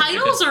 but I don't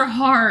Titles like it. are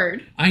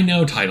hard. I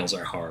know titles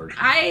are hard.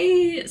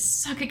 I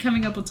suck at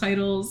coming up with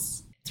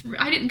titles.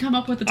 I didn't come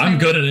up with the title. I'm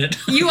good at it.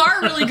 You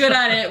are really good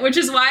at it, which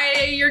is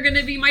why you're going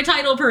to be my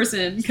title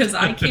person, because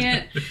I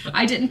can't...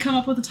 I didn't come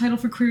up with the title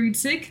for Queried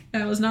Sick.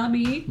 That was not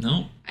me.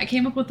 No. I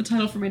came up with the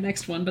title for my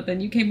next one, but then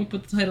you came up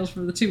with the titles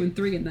for the 2 and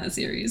 3 in that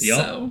series. Yep.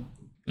 So...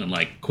 And,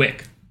 like,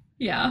 quick.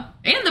 Yeah.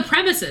 And the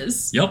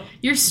premises. Yep.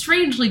 You're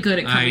strangely good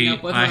at coming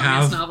up with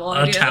romance novel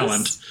ideas. I have a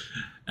talent.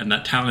 And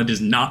that talent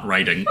is not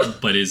writing,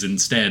 but is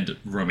instead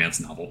romance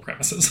novel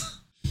premises.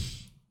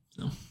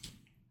 So,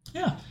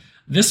 yeah.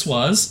 This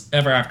was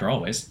Ever After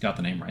Always. Got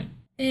the name right.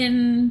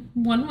 In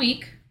 1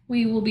 week,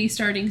 we will be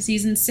starting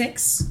season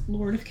 6,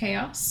 Lord of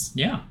Chaos.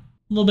 Yeah. A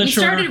little bit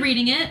shorter.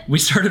 We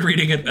started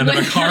reading it, and then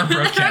our car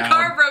broke down. Our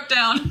car broke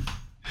down.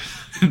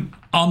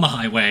 On the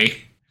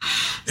highway.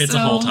 It's a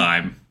whole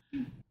time.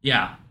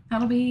 Yeah.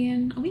 That'll be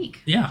in a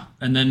week. Yeah.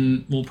 And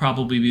then we'll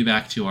probably be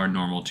back to our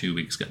normal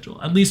 2-week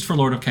schedule. At least for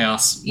Lord of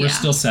Chaos. We're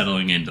still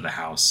settling into the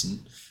house. And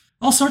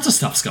all sorts of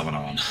stuff's going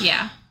on.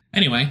 Yeah.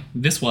 Anyway,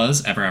 this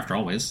was Ever After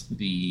Always,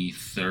 the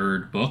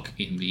 3rd book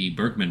in the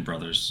Bergman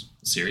Brothers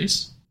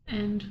series.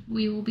 And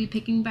we will be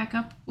picking back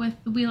up with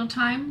The Wheel of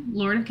Time,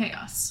 Lord of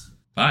Chaos.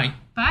 Bye.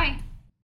 Bye.